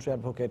খাদ্যমন্ত্রী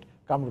অ্যাডভোকেট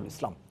কামরুল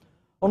ইসলাম।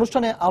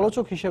 অনুষ্ঠানে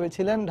আলোচক হিসেবে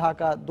ছিলেন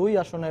ঢাকা 2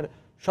 আসনের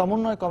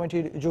সমন্বয়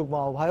কমিটির যুগ্ম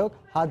আহ্বায়ক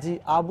হাজি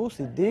আবু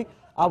সিদ্দিক,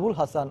 আবুল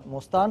হাসান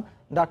মোস্তান,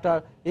 ডাক্তার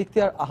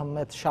ইখতিয়ার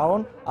আহমেদ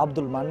শাওন,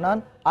 আব্দুল মান্নান,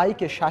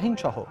 আইকে শাহিন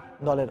সহ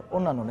দলের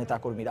অন্যান্য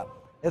নেতাকর্মীরা।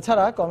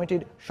 এছাড়া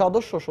কমিটির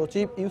সদস্য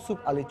সচিব ইউসুফ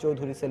আলী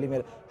চৌধুরী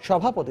সেলিমের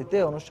সভাপতিত্বে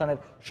অনুষ্ঠানের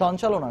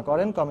সঞ্চালনা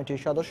করেন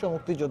কমিটির সদস্য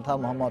মুক্তিযোদ্ধা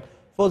মোহাম্মদ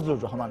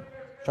ফজলুর রহমান।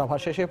 সভা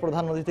শেষে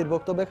প্রধান অতিথির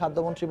বক্তব্যে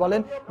খাদ্যমন্ত্রী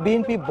বলেন,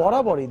 বিএনপি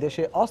বরাবরই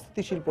দেশে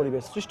অস্থিতিশীল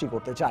পরিবেশ সৃষ্টি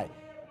করতে চায়।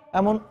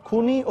 এমন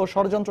খুনি ও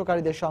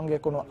ষড়যন্ত্রকারীদের সঙ্গে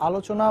কোনো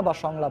আলোচনা বা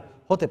সংলাপ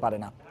হতে পারে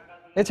না।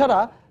 এছাড়া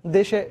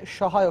দেশে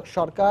সহায়ক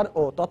সরকার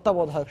ও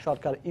তত্ত্বাবধায়ক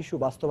সরকার ইস্যু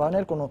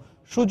বাস্তবায়নের কোনো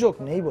সুযোগ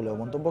নেই বলেও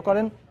মন্তব্য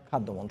করেন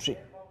খাদ্যমন্ত্রী।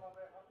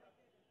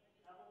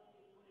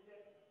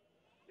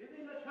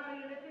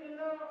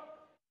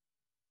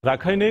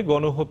 রাখাইনে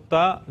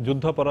গণহত্যা,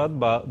 যুদ্ধাপরাধ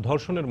বা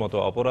ধর্ষণের মতো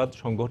অপরাধ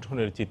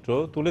সংগঠনের চিত্র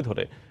তুলে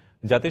ধরে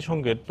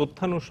জাতিসংঘের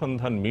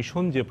তথ্যানুসন্ধান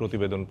মিশন যে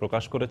প্রতিবেদন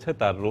প্রকাশ করেছে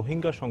তার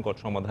রোহিঙ্গা সংকট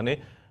সমাধানে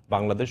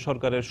বাংলাদেশ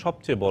সরকারের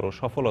সবচেয়ে বড়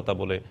সফলতা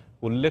বলে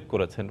উল্লেখ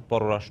করেছেন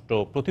পররাষ্ট্র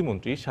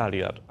প্রতিমন্ত্রী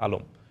শাহরিয়ার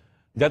আলম।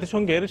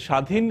 জাতিসংঘের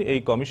স্বাধীন এই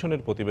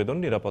কমিশনের প্রতিবেদন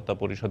নিরাপত্তা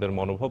পরিষদের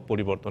মনোভাব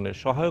পরিবর্তনের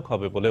সহায়ক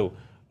হবে বলেও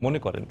মনে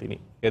করেন তিনি।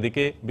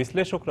 এদিকে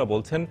বিশ্লেষকরা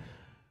বলছেন,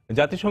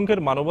 জাতিসংঘের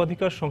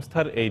মানবাধিকার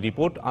সংস্থার এই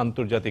রিপোর্ট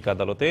আন্তর্জাতিক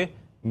আদালতে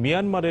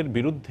মিয়ানমারের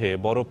বিরুদ্ধে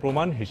বড়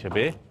প্রমাণ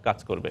হিসেবে কাজ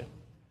করবে।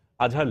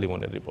 আজহার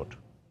লিমনের রিপোর্ট।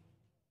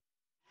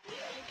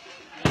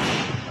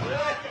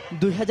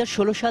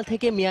 2016 সাল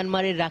থেকে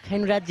মিয়ানমারের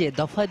রাখাইন রাজ্যে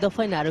দফায়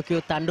দফায়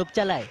নারকীয় তাণ্ডব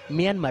চালায়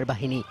মিয়ানমার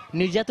বাহিনী।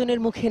 নির্যাতনের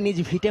মুখে নিজ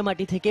ভিটে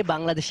মাটি থেকে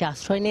বাংলাদেশে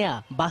আশ্রয় নেয়া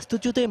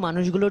বাস্তুচ্যুত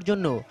মানুষগুলোর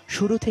জন্য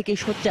শুরু থেকেই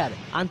সোচ্চার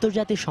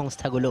আন্তর্জাতিক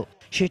সংস্থাগুলো।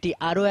 সেটি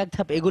আরও এক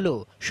ধাপ এগুলো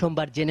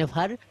সোমবার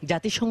জেনেভার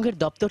জাতিসংঘের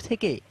দপ্তর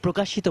থেকে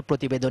প্রকাশিত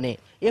প্রতিবেদনে।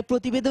 এ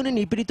প্রতিবেদনে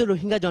নিপীড়িত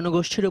রোহিঙ্গা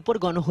জনগোষ্ঠীর উপর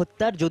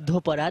গণহত্যার,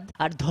 যুদ্ধাপরাধ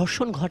আর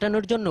ধর্ষণ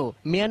ঘটানোর জন্য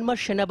মিয়ানমার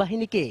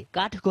সেনাবাহিনীকে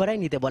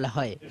কাঠগড়ায় নিতে বলা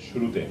হয়।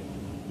 শুরুতে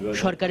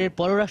সরকারের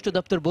পররাষ্ট্র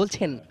দপ্তর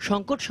বলছেন,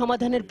 সংকট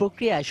সমাধানের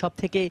প্রক্রিয়ায়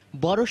সবথেকে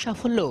বড়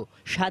সাফল্য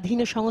স্বাধীন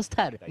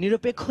সংস্থার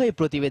নিরপেক্ষ এই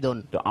প্রতিবেদন।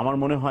 তো আমার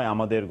মনে হয়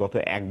আমাদের গত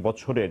 1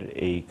 বছরের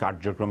এই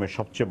কার্যক্রমের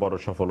সবচেয়ে বড়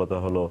সফলতা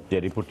হলো যে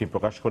রিপোর্টটি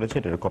প্রকাশ করেছে,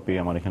 এটার কপি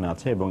আমার এখানে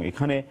আছে এবং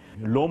এখানে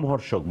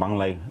লোমহর্ষক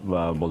বাংলায়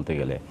বলতে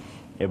গেলে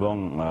এবং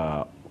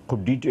খুব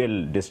ডিটেল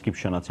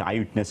ডেসক্রিপশন আছে, আই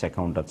উইটনেস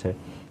অ্যাকাউন্ট আছে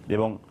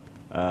এবং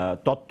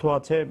তথ্য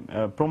আছে,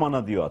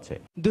 প্রমাণাদিও আছে।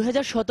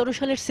 2017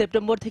 সালের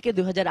সেপ্টেম্বর থেকে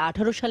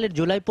 2018 সালের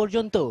জুলাই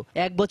পর্যন্ত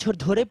 1 বছর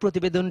ধরে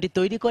প্রতিবেদনটি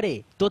তৈরি করে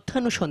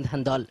তথ্যানুসন্ধান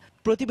দল।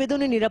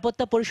 প্রতিবেদনে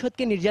নিরাপত্তা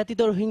পরিষদকে নির্যাতিত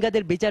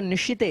রোহিঙ্গাদের বিচার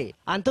নিশ্চিতে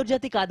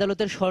আন্তর্জাতিক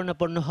আদালতের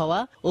শরণাপন্ন হওয়া,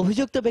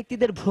 অভিযুক্ত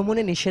ব্যক্তিদের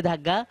ভ্রমণে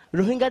নিষেধাজ্ঞা,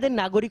 রোহিঙ্গাদের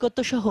নাগরিকত্ব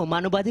সহ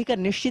মানবাধিকার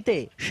নিশ্চিতে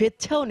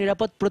স্বেচ্ছা ও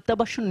নিরাপদ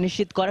প্রত্যাবাসন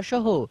নিশ্চিত করা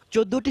সহ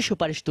 14টি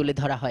সুপারিশ তুলে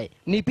ধরা হয়।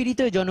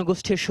 নিপীড়িত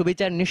জনগোষ্ঠীর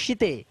সুবিচার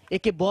নিশ্চিতে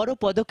একে বড়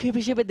পদক্ষেপ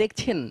হিসেবে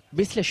দেখছেন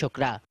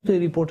বিশ্লেষকরা। এই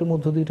রিপোর্টের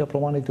মধ্য দিয়ে এটা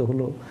প্রমাণিত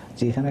হলো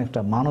যে এখানে একটা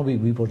মানবিক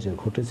বিপর্যয়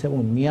ঘটেছে এবং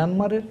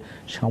মিয়ানমারের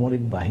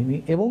সামরিক বাহিনী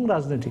এবং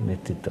রাজনৈতিক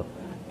নেতৃত্ব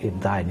এর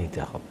দায়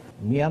নিতে হবে।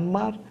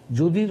 মিয়ানমার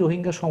যদি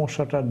রোহিঙ্গা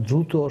সমস্যাটার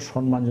দ্রুত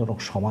সম্মানজনক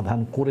সমাধান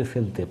করে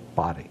ফেলতে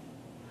পারে,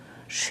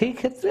 সেই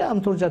ক্ষেত্রে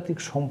আন্তর্জাতিক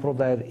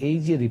সম্প্রদায়ের এই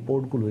যে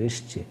রিপোর্টগুলো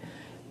এসছে,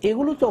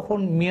 এগুলো তখন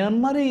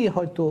মিয়ানমারেই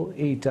হয়তো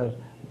এইটার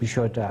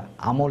বিষয়টা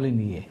আমলে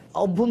নিয়ে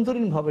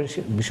অভ্যন্তরীণভাবে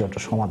বিষয়টা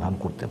সমাধান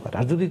করতে পারে।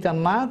 আর যদি তা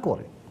না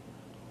করে,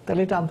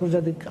 তাহলে এটা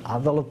আন্তর্জাতিক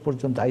আদালত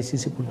পর্যন্ত,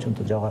 আইসিসি পর্যন্ত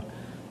যাওয়ার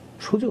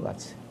সুযোগ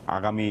আছে।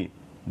 আগামী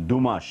 2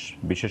 মাস,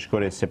 বিশেষ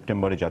করে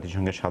সেপ্টেম্বরে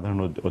জাতিসংঘের সাধারণ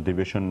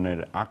অধিবেশনের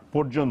আগ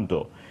পর্যন্ত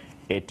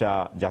এটা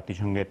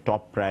জাতিসংঘের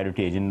টপ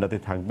প্রায়োরিটি এজেন্ডাতে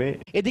থাকবে।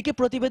 এদিকে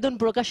প্রতিবেদন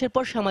প্রকাশের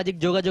পর সামাজিক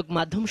যোগাযোগ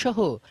মাধ্যম সহ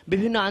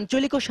বিভিন্ন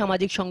আঞ্চলিক ও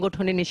সামাজিক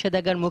সংগঠনের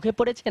নিষেধাজ্ঞার মুখে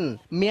পড়েছেন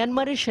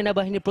মিয়ানমারের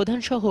সেনাবাহিনী প্রধান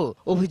সহ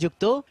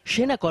অভিযুক্ত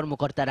সেনা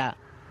কর্মকর্তারা।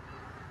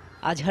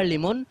 আজহার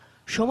লিমন,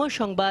 সময়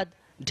সংবাদ,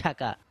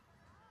 ঢাকা।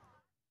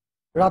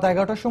 রাত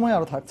 11টার সময়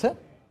আরো থাকছে।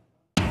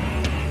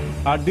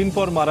 8 দিন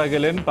পর মারা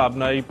গেলেন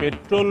পাবনায়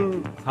পেট্রোল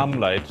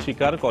হামলায়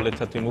শিকার কলেজ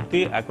ছাত্রী মুক্তি,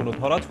 এখনো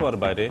ধরাছোঁয়ার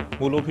বাইরে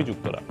মূল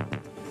অভিযুক্তরা।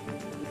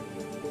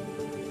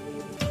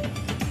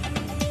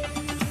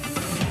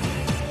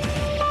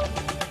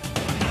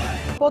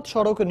 পথ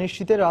সড়ক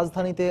নিশ্চিতে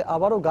রাজধানীতে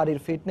আবারও গাড়ির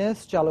ফিটনেস,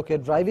 চালকের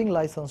ড্রাইভিং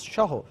লাইসেন্স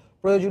সহ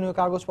প্রয়োজনীয়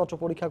কাগজপত্র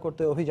পরীক্ষা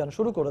করতে অভিযান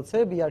শুরু করেছে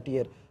বিআরটি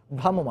এর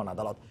ভ্রাম্যমাণ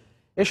আদালত।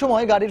 এ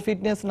সময় গাড়ির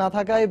ফিটনেস না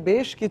থাকায়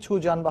বেশ কিছু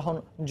যানবাহন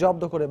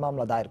জব্দ করে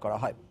মামলা দায়ের করা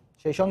হয়।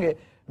 সেই সঙ্গে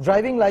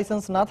ড্রাইভিং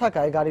লাইসেন্স না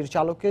থাকায় গাড়ির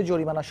চালককে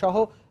জরিমানা সহ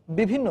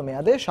বিভিন্ন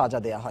মেয়াদে সাজা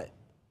দেয়া হয়।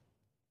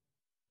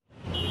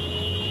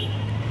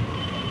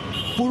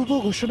 পূর্ব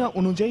ঘোষণা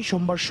অনুযায়ী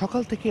সোমবার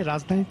সকাল থেকে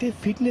রাজধানীতে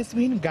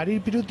ফিটনেসবিহীন গাড়ির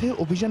বিরুদ্ধে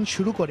অভিযান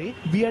শুরু করে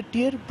বিআরটি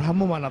এর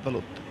ভ্রাম্যমাণ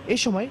আদালত। এ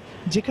সময়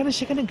যেখানে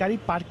সেখানে গাড়ি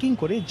পার্কিং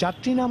করে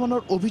যাত্রী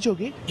নামানোর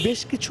অভিযোগে বেশ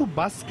কিছু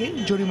বাসকে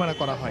জরিমানা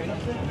করা হয়।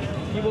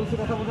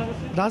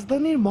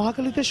 রাজধানীর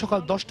মহাখালীতে সকাল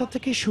 10টা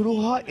থেকে শুরু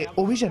হওয়া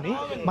অভিযানে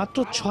মাত্র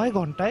 6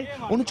 ঘন্টায়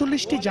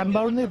 39টি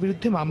যানবাহনের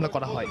বিরুদ্ধে মামলা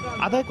করা হয়।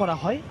 আদায় করা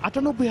হয়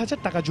 98,000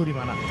 টাকা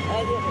জরিমানা।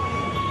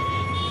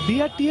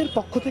 বিআরটি এর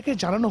পক্ষ থেকে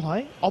জানানো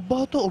হয়,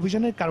 অব্যাহত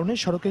অভিযানের কারণে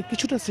সড়কে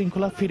কিছুটা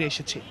শৃঙ্খলা ফিরে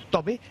এসেছে,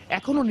 তবে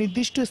এখনো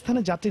নির্দিষ্ট স্থানে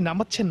যাত্রী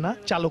নামাচ্ছেন না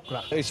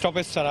চালকরা।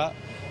 স্টপেজ ছাড়া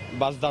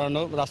বাস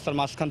দাঁড়ানো, রাস্তার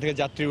মাঝখান থেকে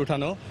যাত্রী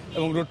উঠানো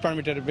এবং রুট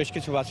পারমিটের বেশ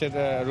কিছু বাসের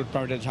রুট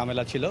পারমিটের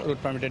ঝামেলা ছিল, রুট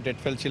পারমিটের ডেট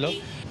ফেল ছিল।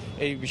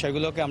 এই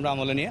বিষয়গুলোকে আমরা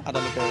আমলে নিয়ে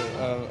আদালতের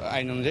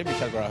আইন অনুযায়ী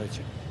বিচার করা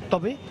হয়েছে।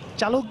 তবে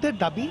চালকদের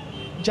দাবি,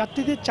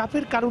 যাত্রীদের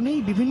চাপের কারণেই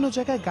বিভিন্ন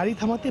জায়গায় গাড়ি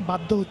থামাতে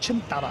বাধ্য হচ্ছেন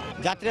তারা।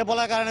 যাত্রীরা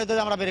বলার কারণে তো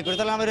আমরা ব্রেক করি,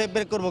 তাহলে আমরা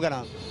ব্রেক করবো কেন?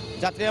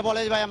 যাত্রীরা বলে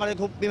ভাই আমাদের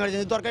খুব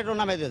ইমার্জেন্সি দরকার, একটু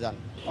নামাই দিয়ে যান।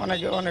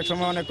 অনেক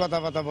সময় অনেক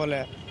কথাবার্তা বলে,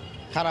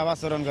 খারাপ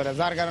আচরণ করে,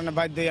 যার কারণে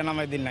বাধ্য হয়ে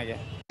নামাই দিন লাগে।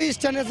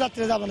 স্ট্যান্ডের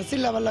যাত্রী যাবে না,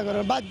 চিল্লাপাল্লা করে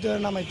বাধ্য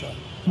হয়ে নামাইতে হয়।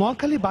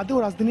 মহাখালী বাদেও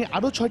রাজধানীর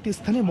আরও 6টি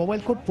স্থানে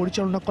মোবাইল কোর্ট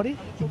পরিচালনা করে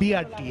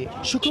বিআরটিএ।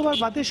 শুক্রবার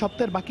বাদে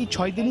সপ্তাহের বাকি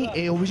 6 দিনই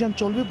এই অভিযান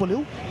চলবে বলেও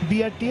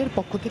বিআরটিএ এর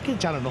পক্ষ থেকে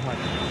জানানো হয়।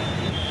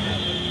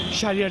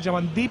 শাহরিয়ার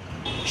জামান দ্বীপ,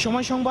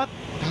 সময় সংবাদ,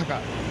 ঢাকা।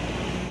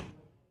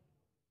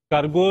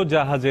 কার্গো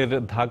জাহাজের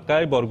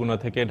ধাক্কায় বরগুনা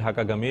থেকে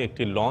ঢাকাগামী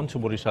একটি লঞ্চ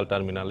বরিশাল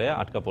টার্মিনালে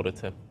আটকা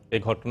পড়েছে।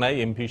 এই ঘটনায়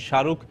এমভি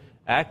শাহরুখ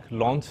 1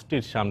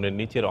 লঞ্চটির সামনের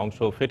নিচের অংশ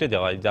ফেটে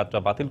যাওয়ায় যাত্রা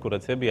বাতিল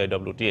করেছে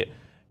বিআইডব্লিউটিএ।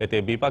 এতে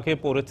বিপাকে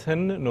পড়েছেন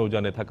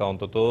নৌযানে থাকা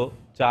অন্তত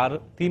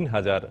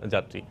 3,000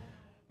 যাত্রী।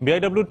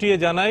 বিআইডব্লিউটিএ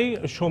জানায়,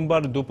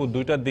 সোমবার দুপুর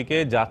 2টার দিকে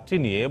যাত্রী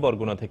নিয়ে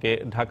বরগুনা থেকে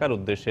ঢাকার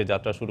উদ্দেশ্যে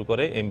যাত্রা শুরু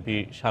করে এমভি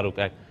শাহরুখ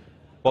 1।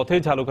 পথে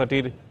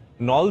ঝালকাঠির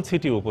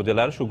নলছিটি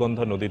উপজেলার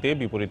সুগন্ধা নদীতে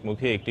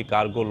বিপরীতমুখী একটি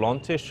কার্গো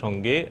লঞ্চের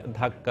সঙ্গে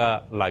ধাক্কা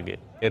লাগে।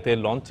 এতে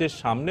লঞ্চের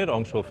সামনের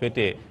অংশ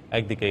ফেটে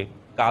একদিকে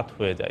কাত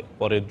হয়ে যায়।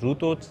 পরে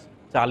দ্রুত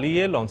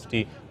চালিয়ে লঞ্চটি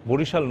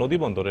বরিশাল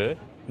নদীবন্দরে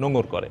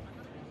নোঙর করে।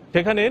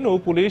 সেখানে নৌ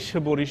পুলিশ,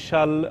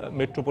 বরিশাল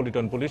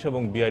মেট্রোপলিটন পুলিশ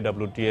এবং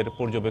বিআইডব্লিউটি এর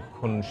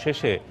পর্যবেক্ষণ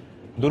শেষে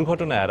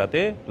দুর্ঘটনা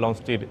এড়াতে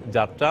লঞ্চটির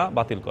যাত্রা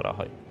বাতিল করা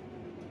হয়।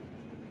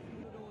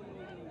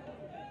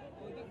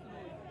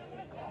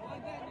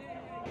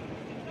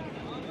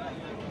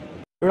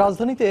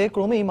 রাজধানীতে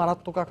ক্রমেই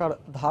মারাত্মক আকার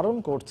ধারণ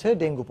করছে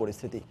ডেঙ্গু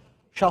পরিস্থিতি।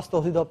 স্বাস্থ্য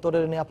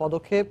অধিদপ্তরের নেওয়া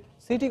পদক্ষেপ,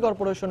 সিটি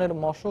কর্পোরেশনের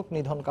মশক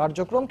নিধন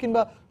কার্যক্রম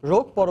কিংবা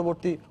রোগ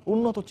পরবর্তী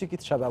উন্নত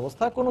চিকিৎসা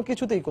ব্যবস্থা কোনো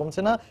কিছুতেই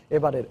কমছে না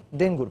এবারের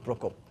ডেঙ্গুর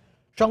প্রকোপ।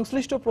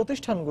 সংশ্লিষ্ট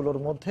প্রতিষ্ঠানগুলোর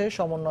মধ্যে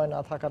সমন্বয়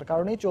না থাকার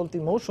কারণেই চলতি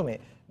মৌসুমে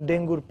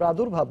ডেঙ্গুর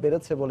প্রাদুর্ভাব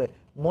বেড়েছে বলে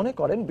মনে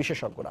করেন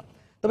বিশেষজ্ঞরা।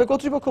 তবে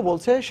কর্তৃপক্ষ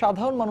বলছে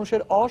সাধারণ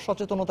মানুষের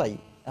অসচেতনতাই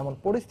এমন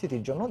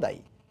পরিস্থিতির জন্য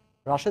দায়ী।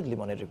 রাশেদ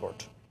লিমনের রিপোর্ট।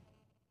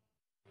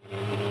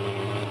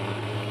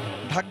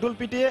 ঢাকঢোল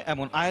পিটিয়ে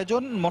এমন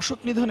আয়োজন, মশক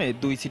নিধনে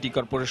 2 সিটি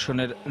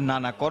কর্পোরেশনের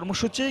নানা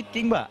কর্মসূচি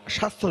কিংবা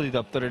স্বাস্থ্য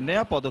অধিদপ্তরের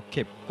নেওয়া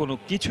পদক্ষেপ, কোনো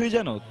কিছুই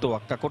যেন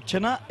তোয়াক্কা করছে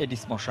না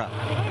এডিস মশা।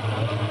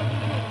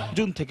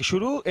 জুন থেকে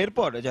শুরু,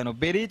 এরপর যেন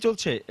বেড়েই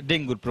চলছে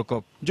ডেঙ্গুর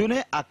প্রকোপ। জুনে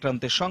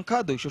আক্রান্তের সংখ্যা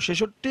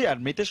 266 আর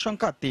মৃতের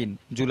সংখ্যা 3।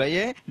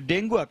 জুলাইয়ে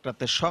ডেঙ্গু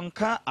আক্রান্তের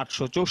সংখ্যা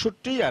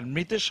 864 আর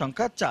মৃতের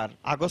সংখ্যা 4।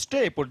 আগস্টে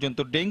এ পর্যন্ত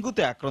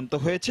ডেঙ্গুতে আক্রান্ত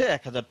হয়েছে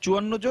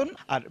 1054 জন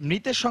আর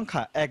মৃতের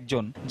সংখ্যা 1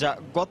 জন, যা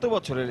গত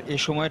বছরের এই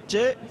সময়ের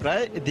চেয়ে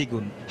প্রায়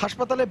দ্বিগুণ।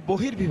 হাসপাতালে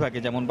বহির্বিভাগে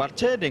যেমন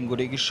বাড়ছে ডেঙ্গু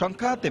রোগীর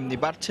সংখ্যা, তেমনি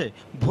বাড়ছে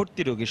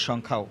ভর্তি রোগীর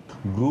সংখ্যাও।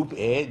 গ্রুপ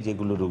এ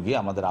যেগুলো রোগী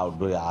আমাদের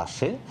আউটডোরে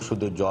আসে,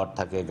 শুধু জ্বর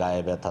থাকে,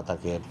 গায়ে ব্যথা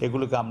থাকে,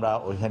 এগুলোকে আমরা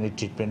ওইখানে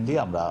ট্রিটমেন্ট দিয়ে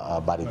আমরা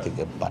বাড়ি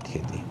থেকে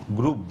পাঠিয়ে দিই।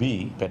 গ্রুপ বি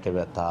পেটে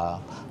ব্যথা,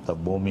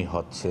 বমি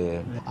হচ্ছে,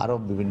 আরো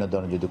বিভিন্ন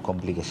ধরনের যদি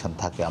কমপ্লিকেশন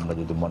থাকে আমরা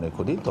যদি মনে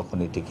করি তখন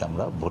এটিকে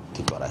আমরা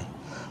ভর্তি করাই।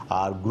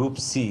 আর গ্রুপ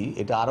সি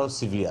এটা আরো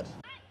সিভিয়ার।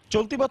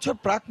 চলতি বছর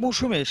প্রাক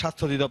মৌসুমে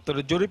স্বাস্থ্য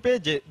অধিদপ্তরের জরিপে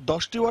যে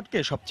 10টি ওয়ার্ডকে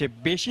সবচেয়ে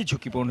বেশি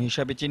ঝুঁকিপূর্ণ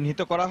হিসাবে চিহ্নিত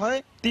করা হয়,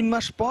 3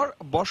 মাস পর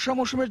বর্ষা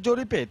মৌসুমের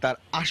জরিপে তার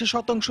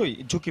 80%ই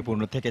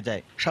ঝুঁকিপূর্ণ থেকে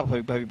যায়।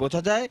 স্বাভাবিকভাবে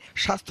বোঝা যায়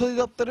স্বাস্থ্য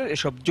অধিদপ্তরের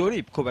এসব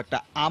জরিপ খুব একটা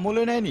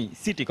আমলে নেয়নি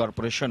সিটি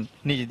কর্পোরেশন।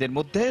 নিজেদের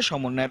মধ্যে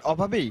সমন্বয়ের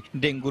অভাবেই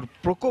ডেঙ্গুর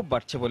প্রকোপ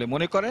বাড়ছে বলে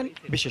মনে করেন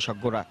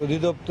বিশেষজ্ঞরা।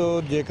 অধিদপ্তর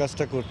যে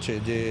কাজটা করছে,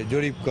 যে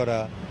জরিপ করা,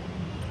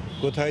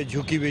 কোথায়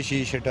ঝুঁকি বেশি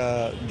সেটা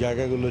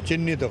জায়গাগুলো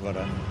চিহ্নিত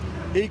করা,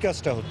 এই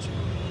কাজটা হচ্ছে,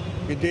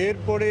 কিন্তু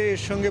এরপরে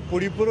এর সঙ্গে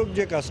পরিপূরক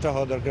যে কাজটা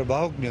হওয়া দরকার,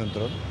 বাহক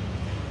নিয়ন্ত্রণ,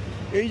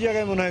 এই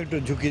জায়গায় মনে হয় একটু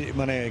ঝুঁকি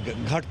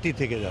ঘাটতি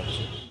থেকে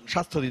যাচ্ছে।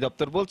 স্বাস্থ্য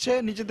অধিদপ্তর বলছে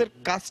নিজেদের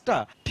কাজটা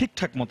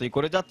ঠিকঠাক মতোই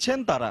করে যাচ্ছেন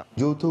তারা।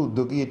 যৌথ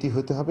উদ্যোগী এটি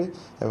হতে হবে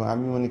এবং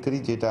আমি মনে করি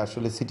যে এটা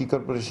আসলে সিটি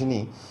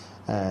কর্পোরেশনই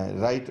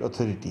রাইট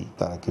অথরিটি,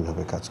 তারা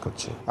কিভাবে কাজ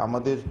করছে।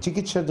 আমাদের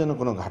চিকিৎসার জন্য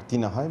কোনো ঘাটতি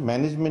না হয়,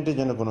 ম্যানেজমেন্টের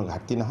জন্য কোনো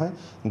ঘাটতি না হয়,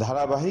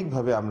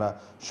 ধারাবাহিকভাবে আমরা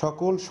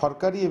সকল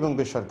সরকারি এবং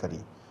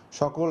বেসরকারি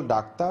সকল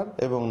ডাক্তার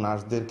এবং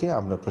নার্সদেরকে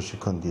আমরা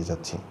প্রশিক্ষণ দিয়ে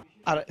যাচ্ছি।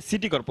 আর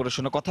সিটি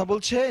কর্পোরেশনের কথা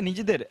বলছে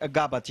নিজেদের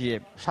গা বাঁচিয়ে।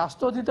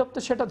 স্বাস্থ্য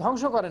অধিদপ্তর সেটা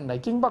ধ্বংস করেন নাই,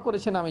 কিংবা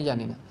করেছেন আমি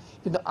জানি না,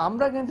 কিন্তু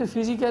আমরা কিন্তু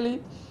ফিজিক্যালি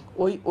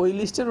ওই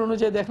লিস্টের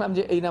অনুযায়ী দেখলাম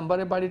যে এই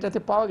নাম্বারের বাড়িটাতে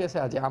পাওয়া গেছে,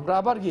 আজ আমরা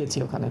আবার গিয়েছি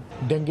ওখানে।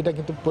 ডেঙ্গিটা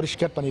কিন্তু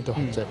পরিষ্কার পানিতে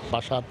হচ্ছে।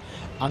 বাসার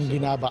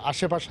আঙ্গিনা বা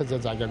আশেপাশে যে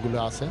জায়গাগুলো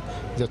আছে,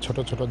 যে ছোট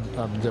ছোট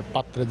যে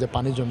পাত্রে যে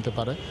পানি জমতে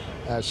পারে,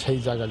 সেই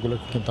জায়গাগুলো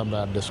কিন্তু আমরা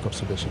অ্যাড্রেস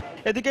করছি বেশি।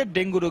 এদিকে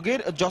ডেঙ্গু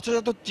রোগীর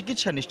যথাযথ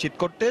চিকিৎসা নিশ্চিত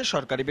করতে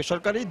সরকারি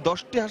বেসরকারি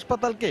 10টি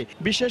হাসপাতালকে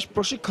বিশেষ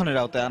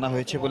প্রশিক্ষণের আওতায় আনা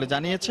হয়েছে বলে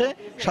জানিয়েছে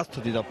স্বাস্থ্য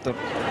অধিদপ্তর।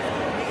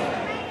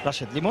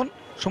 রাশেদ লিমন,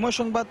 সময়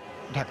সংবাদ,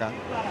 ঢাকা।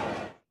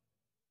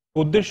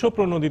 উদ্দেশ্য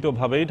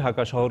প্রণোদিতভাবেই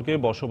ঢাকা শহরকে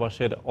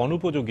বসবাসের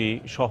অনুপযোগী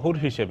শহর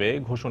হিসেবে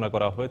ঘোষণা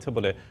করা হয়েছে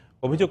বলে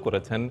অভিযোগ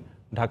করেছেন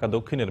ঢাকা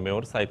দক্ষিণের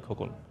মেয়র সাইদ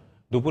খোকন।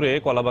 দুপুরে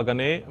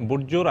কলাবাগানে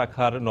বর্জ্য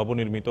রাখার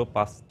নবনির্মিত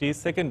 5টি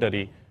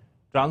সেকেন্ডারি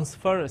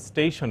ট্রান্সফার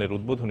স্টেশনের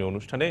উদ্বোধনী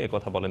অনুষ্ঠানে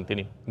একথা বলেন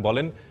তিনি।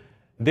 বলেন,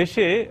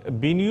 দেশে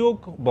বিনিয়োগ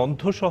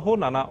বন্ধসহ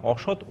নানা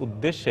অসৎ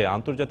উদ্দেশ্যে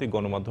আন্তর্জাতিক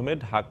গণমাধ্যমে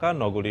ঢাকা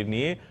নগরী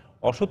নিয়ে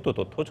অসত্য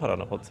তথ্য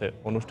ছড়ানো হচ্ছে।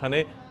 অনুষ্ঠানে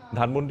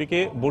ধানমন্ডিকে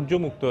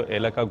বর্জ্যমুক্ত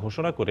এলাকা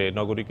ঘোষণা করে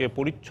নগরীকে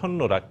পরিচ্ছন্ন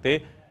রাখতে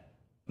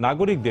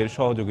নাগরিকদের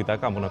সহযোগিতা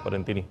কামনা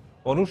করেন তিনি।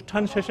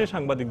 অনুষ্ঠান শেষে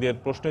সাংবাদিকদের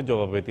প্রশ্নের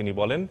জবাবে তিনি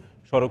বলেন,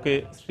 সড়কে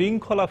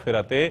শৃঙ্খলা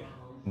ফেরাতে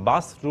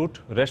বাস রুট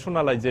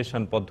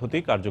রেশনালাইজেশন পদ্ধতি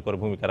কার্যকর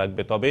ভূমিকা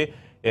রাখবে, তবে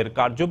এর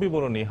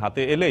কার্যবিবরণী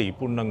হাতে এলেই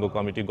পূর্ণাঙ্গ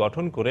কমিটি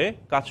গঠন করে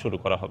কাজ শুরু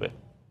করা হবে।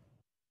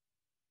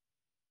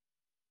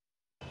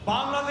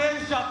 বাংলাদেশ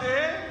যাতে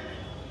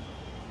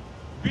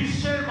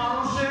বিশ্বের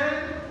মানুষের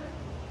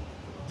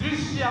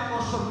দৃষ্টি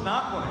আকর্ষণ না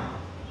করে,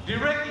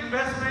 ডিরেক্ট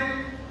ইনভেস্টমেন্ট,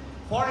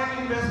 ফরেন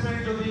ইনভেস্টমেন্ট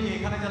যদি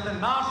এখানে যাতে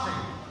না আসে,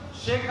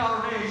 সে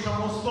কারণে এই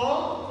সমস্ত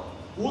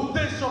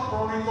উদ্দেশ্য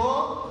প্রণীত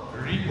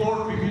রিপোর্ট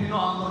বিভিন্ন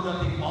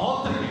আন্তর্জাতিক মহল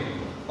থেকে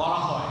করা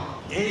হয়।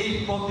 এই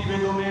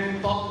প্রতিবেদনের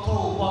তথ্য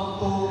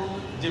উপাত্ত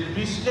যে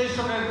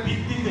বিশ্লেষণের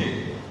ভিত্তিতে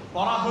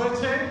করা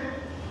হয়েছে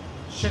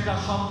সেটা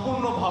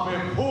সম্পূর্ণভাবে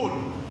ভুল।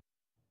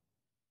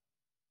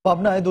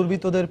 পাবনায়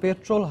দুর্বৃত্তদের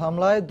পেট্রোল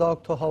হামলায়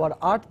দগ্ধ হওয়ার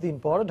 8 দিন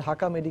পর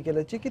ঢাকা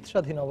মেডিকেলে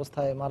চিকিৎসাধীন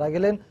অবস্থায় মারা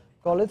গেলেন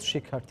কলেজ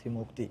শিক্ষার্থী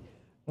মুক্তি।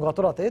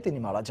 গতরাতে তিনি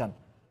মারা যান।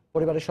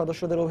 পরিবারের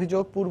সদস্যদের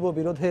অভিযোগ, পূর্ব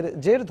বিরোধের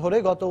জের ধরে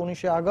গত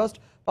 19 আগস্ট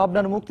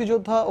পাবনার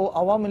মুক্তিযোদ্ধা ও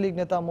আওয়ামী লীগ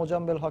নেতা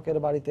মোজাম্বেল হকের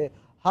বাড়িতে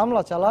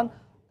হামলা চালান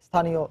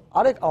স্থানীয়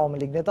আরেক আওয়ামী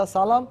লীগ নেতা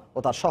সালাম ও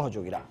তার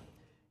সহযোগীরা।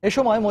 এ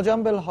সময়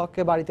মোজাম্বেল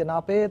হককে বাড়িতে না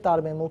পেয়ে তার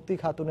মেয়ে মুক্তি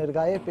খাতুনের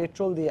গায়ে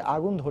পেট্রোল দিয়ে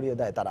আগুন ধরিয়ে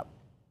দেয় তারা।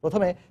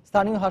 প্রথমে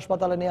স্থানীয়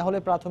হাসপাতালে নেওয়া হলে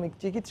প্রাথমিক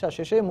চিকিৎসা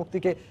শেষে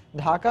মুক্তিকে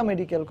ঢাকা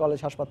মেডিকেল কলেজ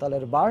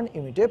হাসপাতালের বার্ন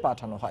ইউনিটে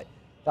পাঠানো হয়।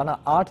 টানা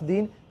 8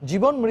 দিন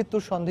জীবন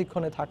মৃত্যুর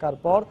সন্ধিক্ষণে থাকার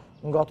পর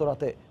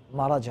গতরাতে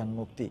মারা যান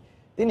মুক্তি।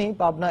 তিনি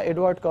পাবনা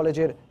এডওয়ার্ড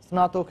কলেজের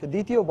স্নাতক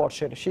দ্বিতীয়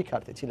বর্ষের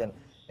শিক্ষার্থী ছিলেন।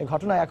 এ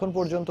ঘটনায় এখন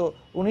পর্যন্ত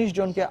 ১৯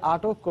 জনকে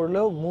আটক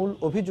করলেও মূল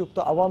অভিযুক্ত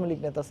আওয়ামী লীগ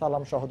নেতা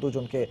সালাম সহ 2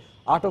 জনকে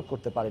আটক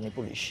করতে পারেনি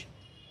পুলিশ।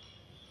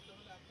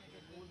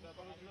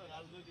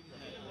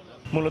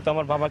 মূলত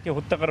আমার বাবাকে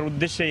হত্যা করার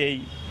উদ্দেশ্যে এই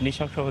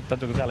নৃশংস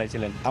হত্যাযজ্ঞ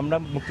চালাইছিলেন। আমরা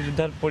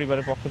মুক্তিযোদ্ধার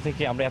পরিবারের পক্ষ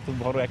থেকে আমরা এত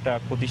বড় একটা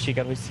ক্ষতির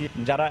শিকার হয়েছি।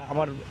 যারা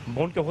আমার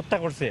বোনকে হত্যা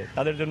করছে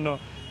তাদের জন্য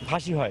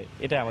ফাঁসি হয়,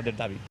 এটাই আমাদের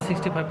দাবি।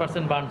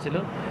 65% বার্ন ছিল,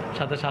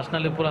 সাথে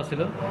শ্বাসনালী পোড়া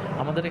ছিল।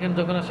 আমাদের এখানে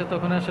যখন আসে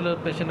তখন আসলে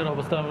পেশেন্টের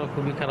অবস্থা আমরা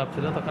খুবই খারাপ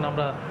ছিল। তখন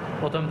আমরা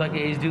প্রথম তাকে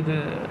এইচডিউতে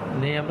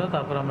নেই,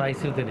 তারপর আমরা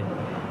আইসিইউতে নিই।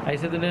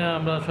 আইসিইউতে নিয়ে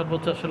আমরা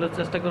সর্বোচ্চ আসলে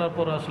চেষ্টা করার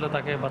পর আসলে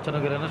তাকে বাঁচানো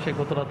গেল না। সে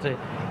গত রাত্রে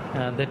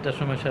 1:30টার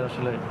সময় সে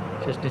আসলে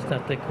শেষ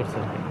নিঃশ্বাস ত্যাগ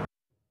করছে।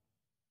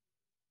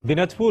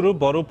 দিনাজপুর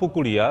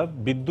বড়পুকুরিয়া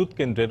বিদ্যুৎ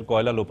কেন্দ্রের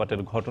কয়লা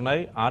লোপাটের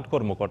ঘটনায় 8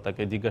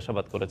 কর্মকর্তাকে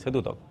জিজ্ঞাসাবাদ করেছে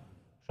দুদক।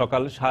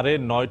 সকাল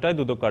 9:30টায়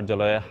দুদক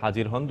কার্যালয়ে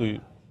হাজির হন 2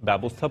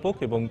 ব্যবস্থাপক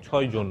এবং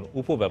 6 জন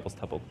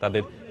উপব্যবস্থাপক।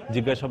 তাদের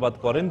জিজ্ঞাসাবাদ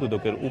করেন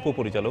দুদকের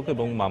উপপরিচালক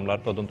এবং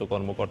মামলার তদন্ত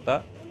কর্মকর্তা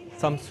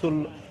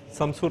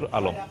শামসুর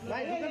আলম।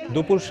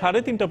 দুপুর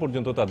 3:30টা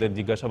পর্যন্ত তাদের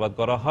জিজ্ঞাসাবাদ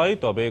করা হয়,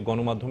 তবে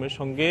গণমাধ্যমের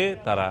সঙ্গে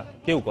তারা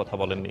কেউ কথা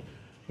বলেননি।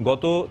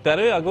 গত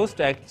 13 আগস্ট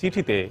এক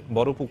চিঠিতে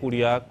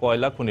বড়পুকুরিয়া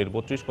কয়লা খনির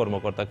 32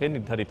 কর্মকর্তাকে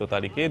নির্ধারিত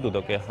তারিখে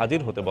দুদকে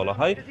হাজির হতে বলা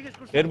হয়।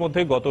 এর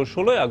মধ্যে গত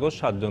 16 আগস্ট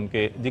 7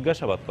 জনকে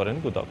জিজ্ঞাসাবাদ করেন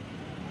দুদক।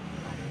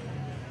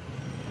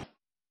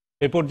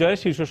 এ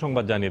পর্যায়ে শীর্ষ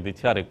সংবাদ জানিয়ে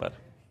দিচ্ছি আরেকবার।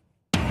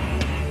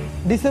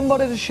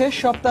 ডিসেম্বরের শেষ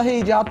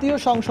সপ্তাহেই জাতীয়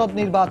সংসদ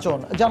নির্বাচন,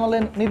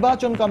 জানালেন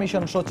নির্বাচন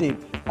কমিশন সচিব।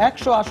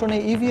 100 আসনে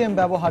ইভিএম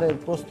ব্যবহারের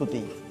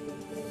প্রস্তুতি।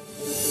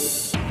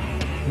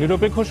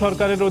 নিরপেক্ষ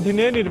সরকারের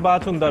অধীনে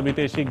নির্বাচন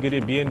দাবিতে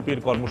শিগগিরই বিএনপির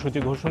কর্মসূচি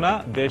ঘোষণা।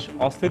 দেশ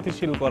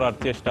অস্থিতিশীল করার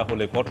চেষ্টা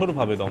হলে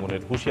কঠোরভাবে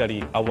দমনের হুঁশিয়ারি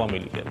আওয়ামী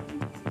লীগের।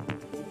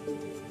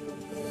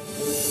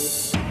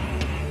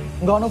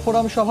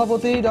 গণফোরাম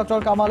সভাপতি ডক্টর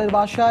কামালের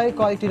বাসায়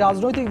কয়েকটি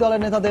রাজনৈতিক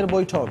দলের নেতাদের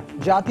বৈঠক।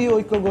 জাতীয়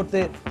ঐক্য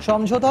গড়তে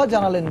সমঝোতা,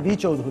 জানালেন বি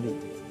চৌধুরী।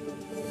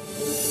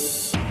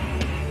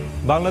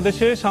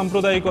 বাংলাদেশে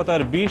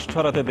সাম্প্রদায়িকতার বিষ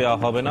ছড়াতে দেওয়া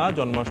হবে না।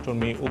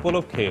 জন্মাষ্টমী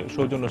উপলক্ষে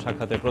সৌজন্য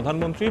সাক্ষাতে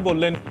প্রধানমন্ত্রী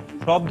বললেন,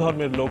 সব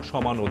ধর্মের লোক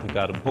সমান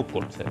অধিকার ভোগ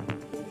করছে।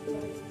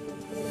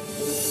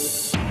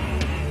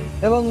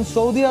 এবং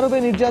সৌদি আরবে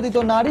নির্যাতিত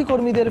নারী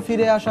কর্মীদের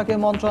ফিরে আসাকে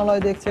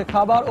মন্ত্রণালয় দেখছে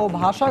খাবার ও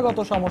ভাষাগত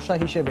সমস্যা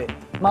হিসেবে।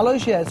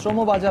 মালয়েশিয়ায়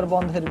শ্রমবাজার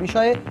বন্ধের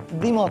বিষয়ে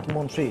দ্বিমত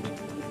মন্ত্রীর।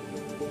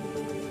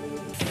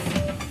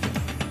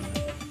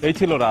 এই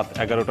ছিল রাত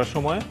 11টার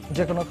সময়।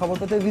 যে কোনো খবর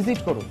পেতে ভিজিট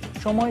করুন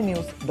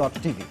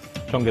সময়নিউজ.tv।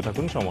 সঙ্গে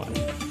থাকুন সময়।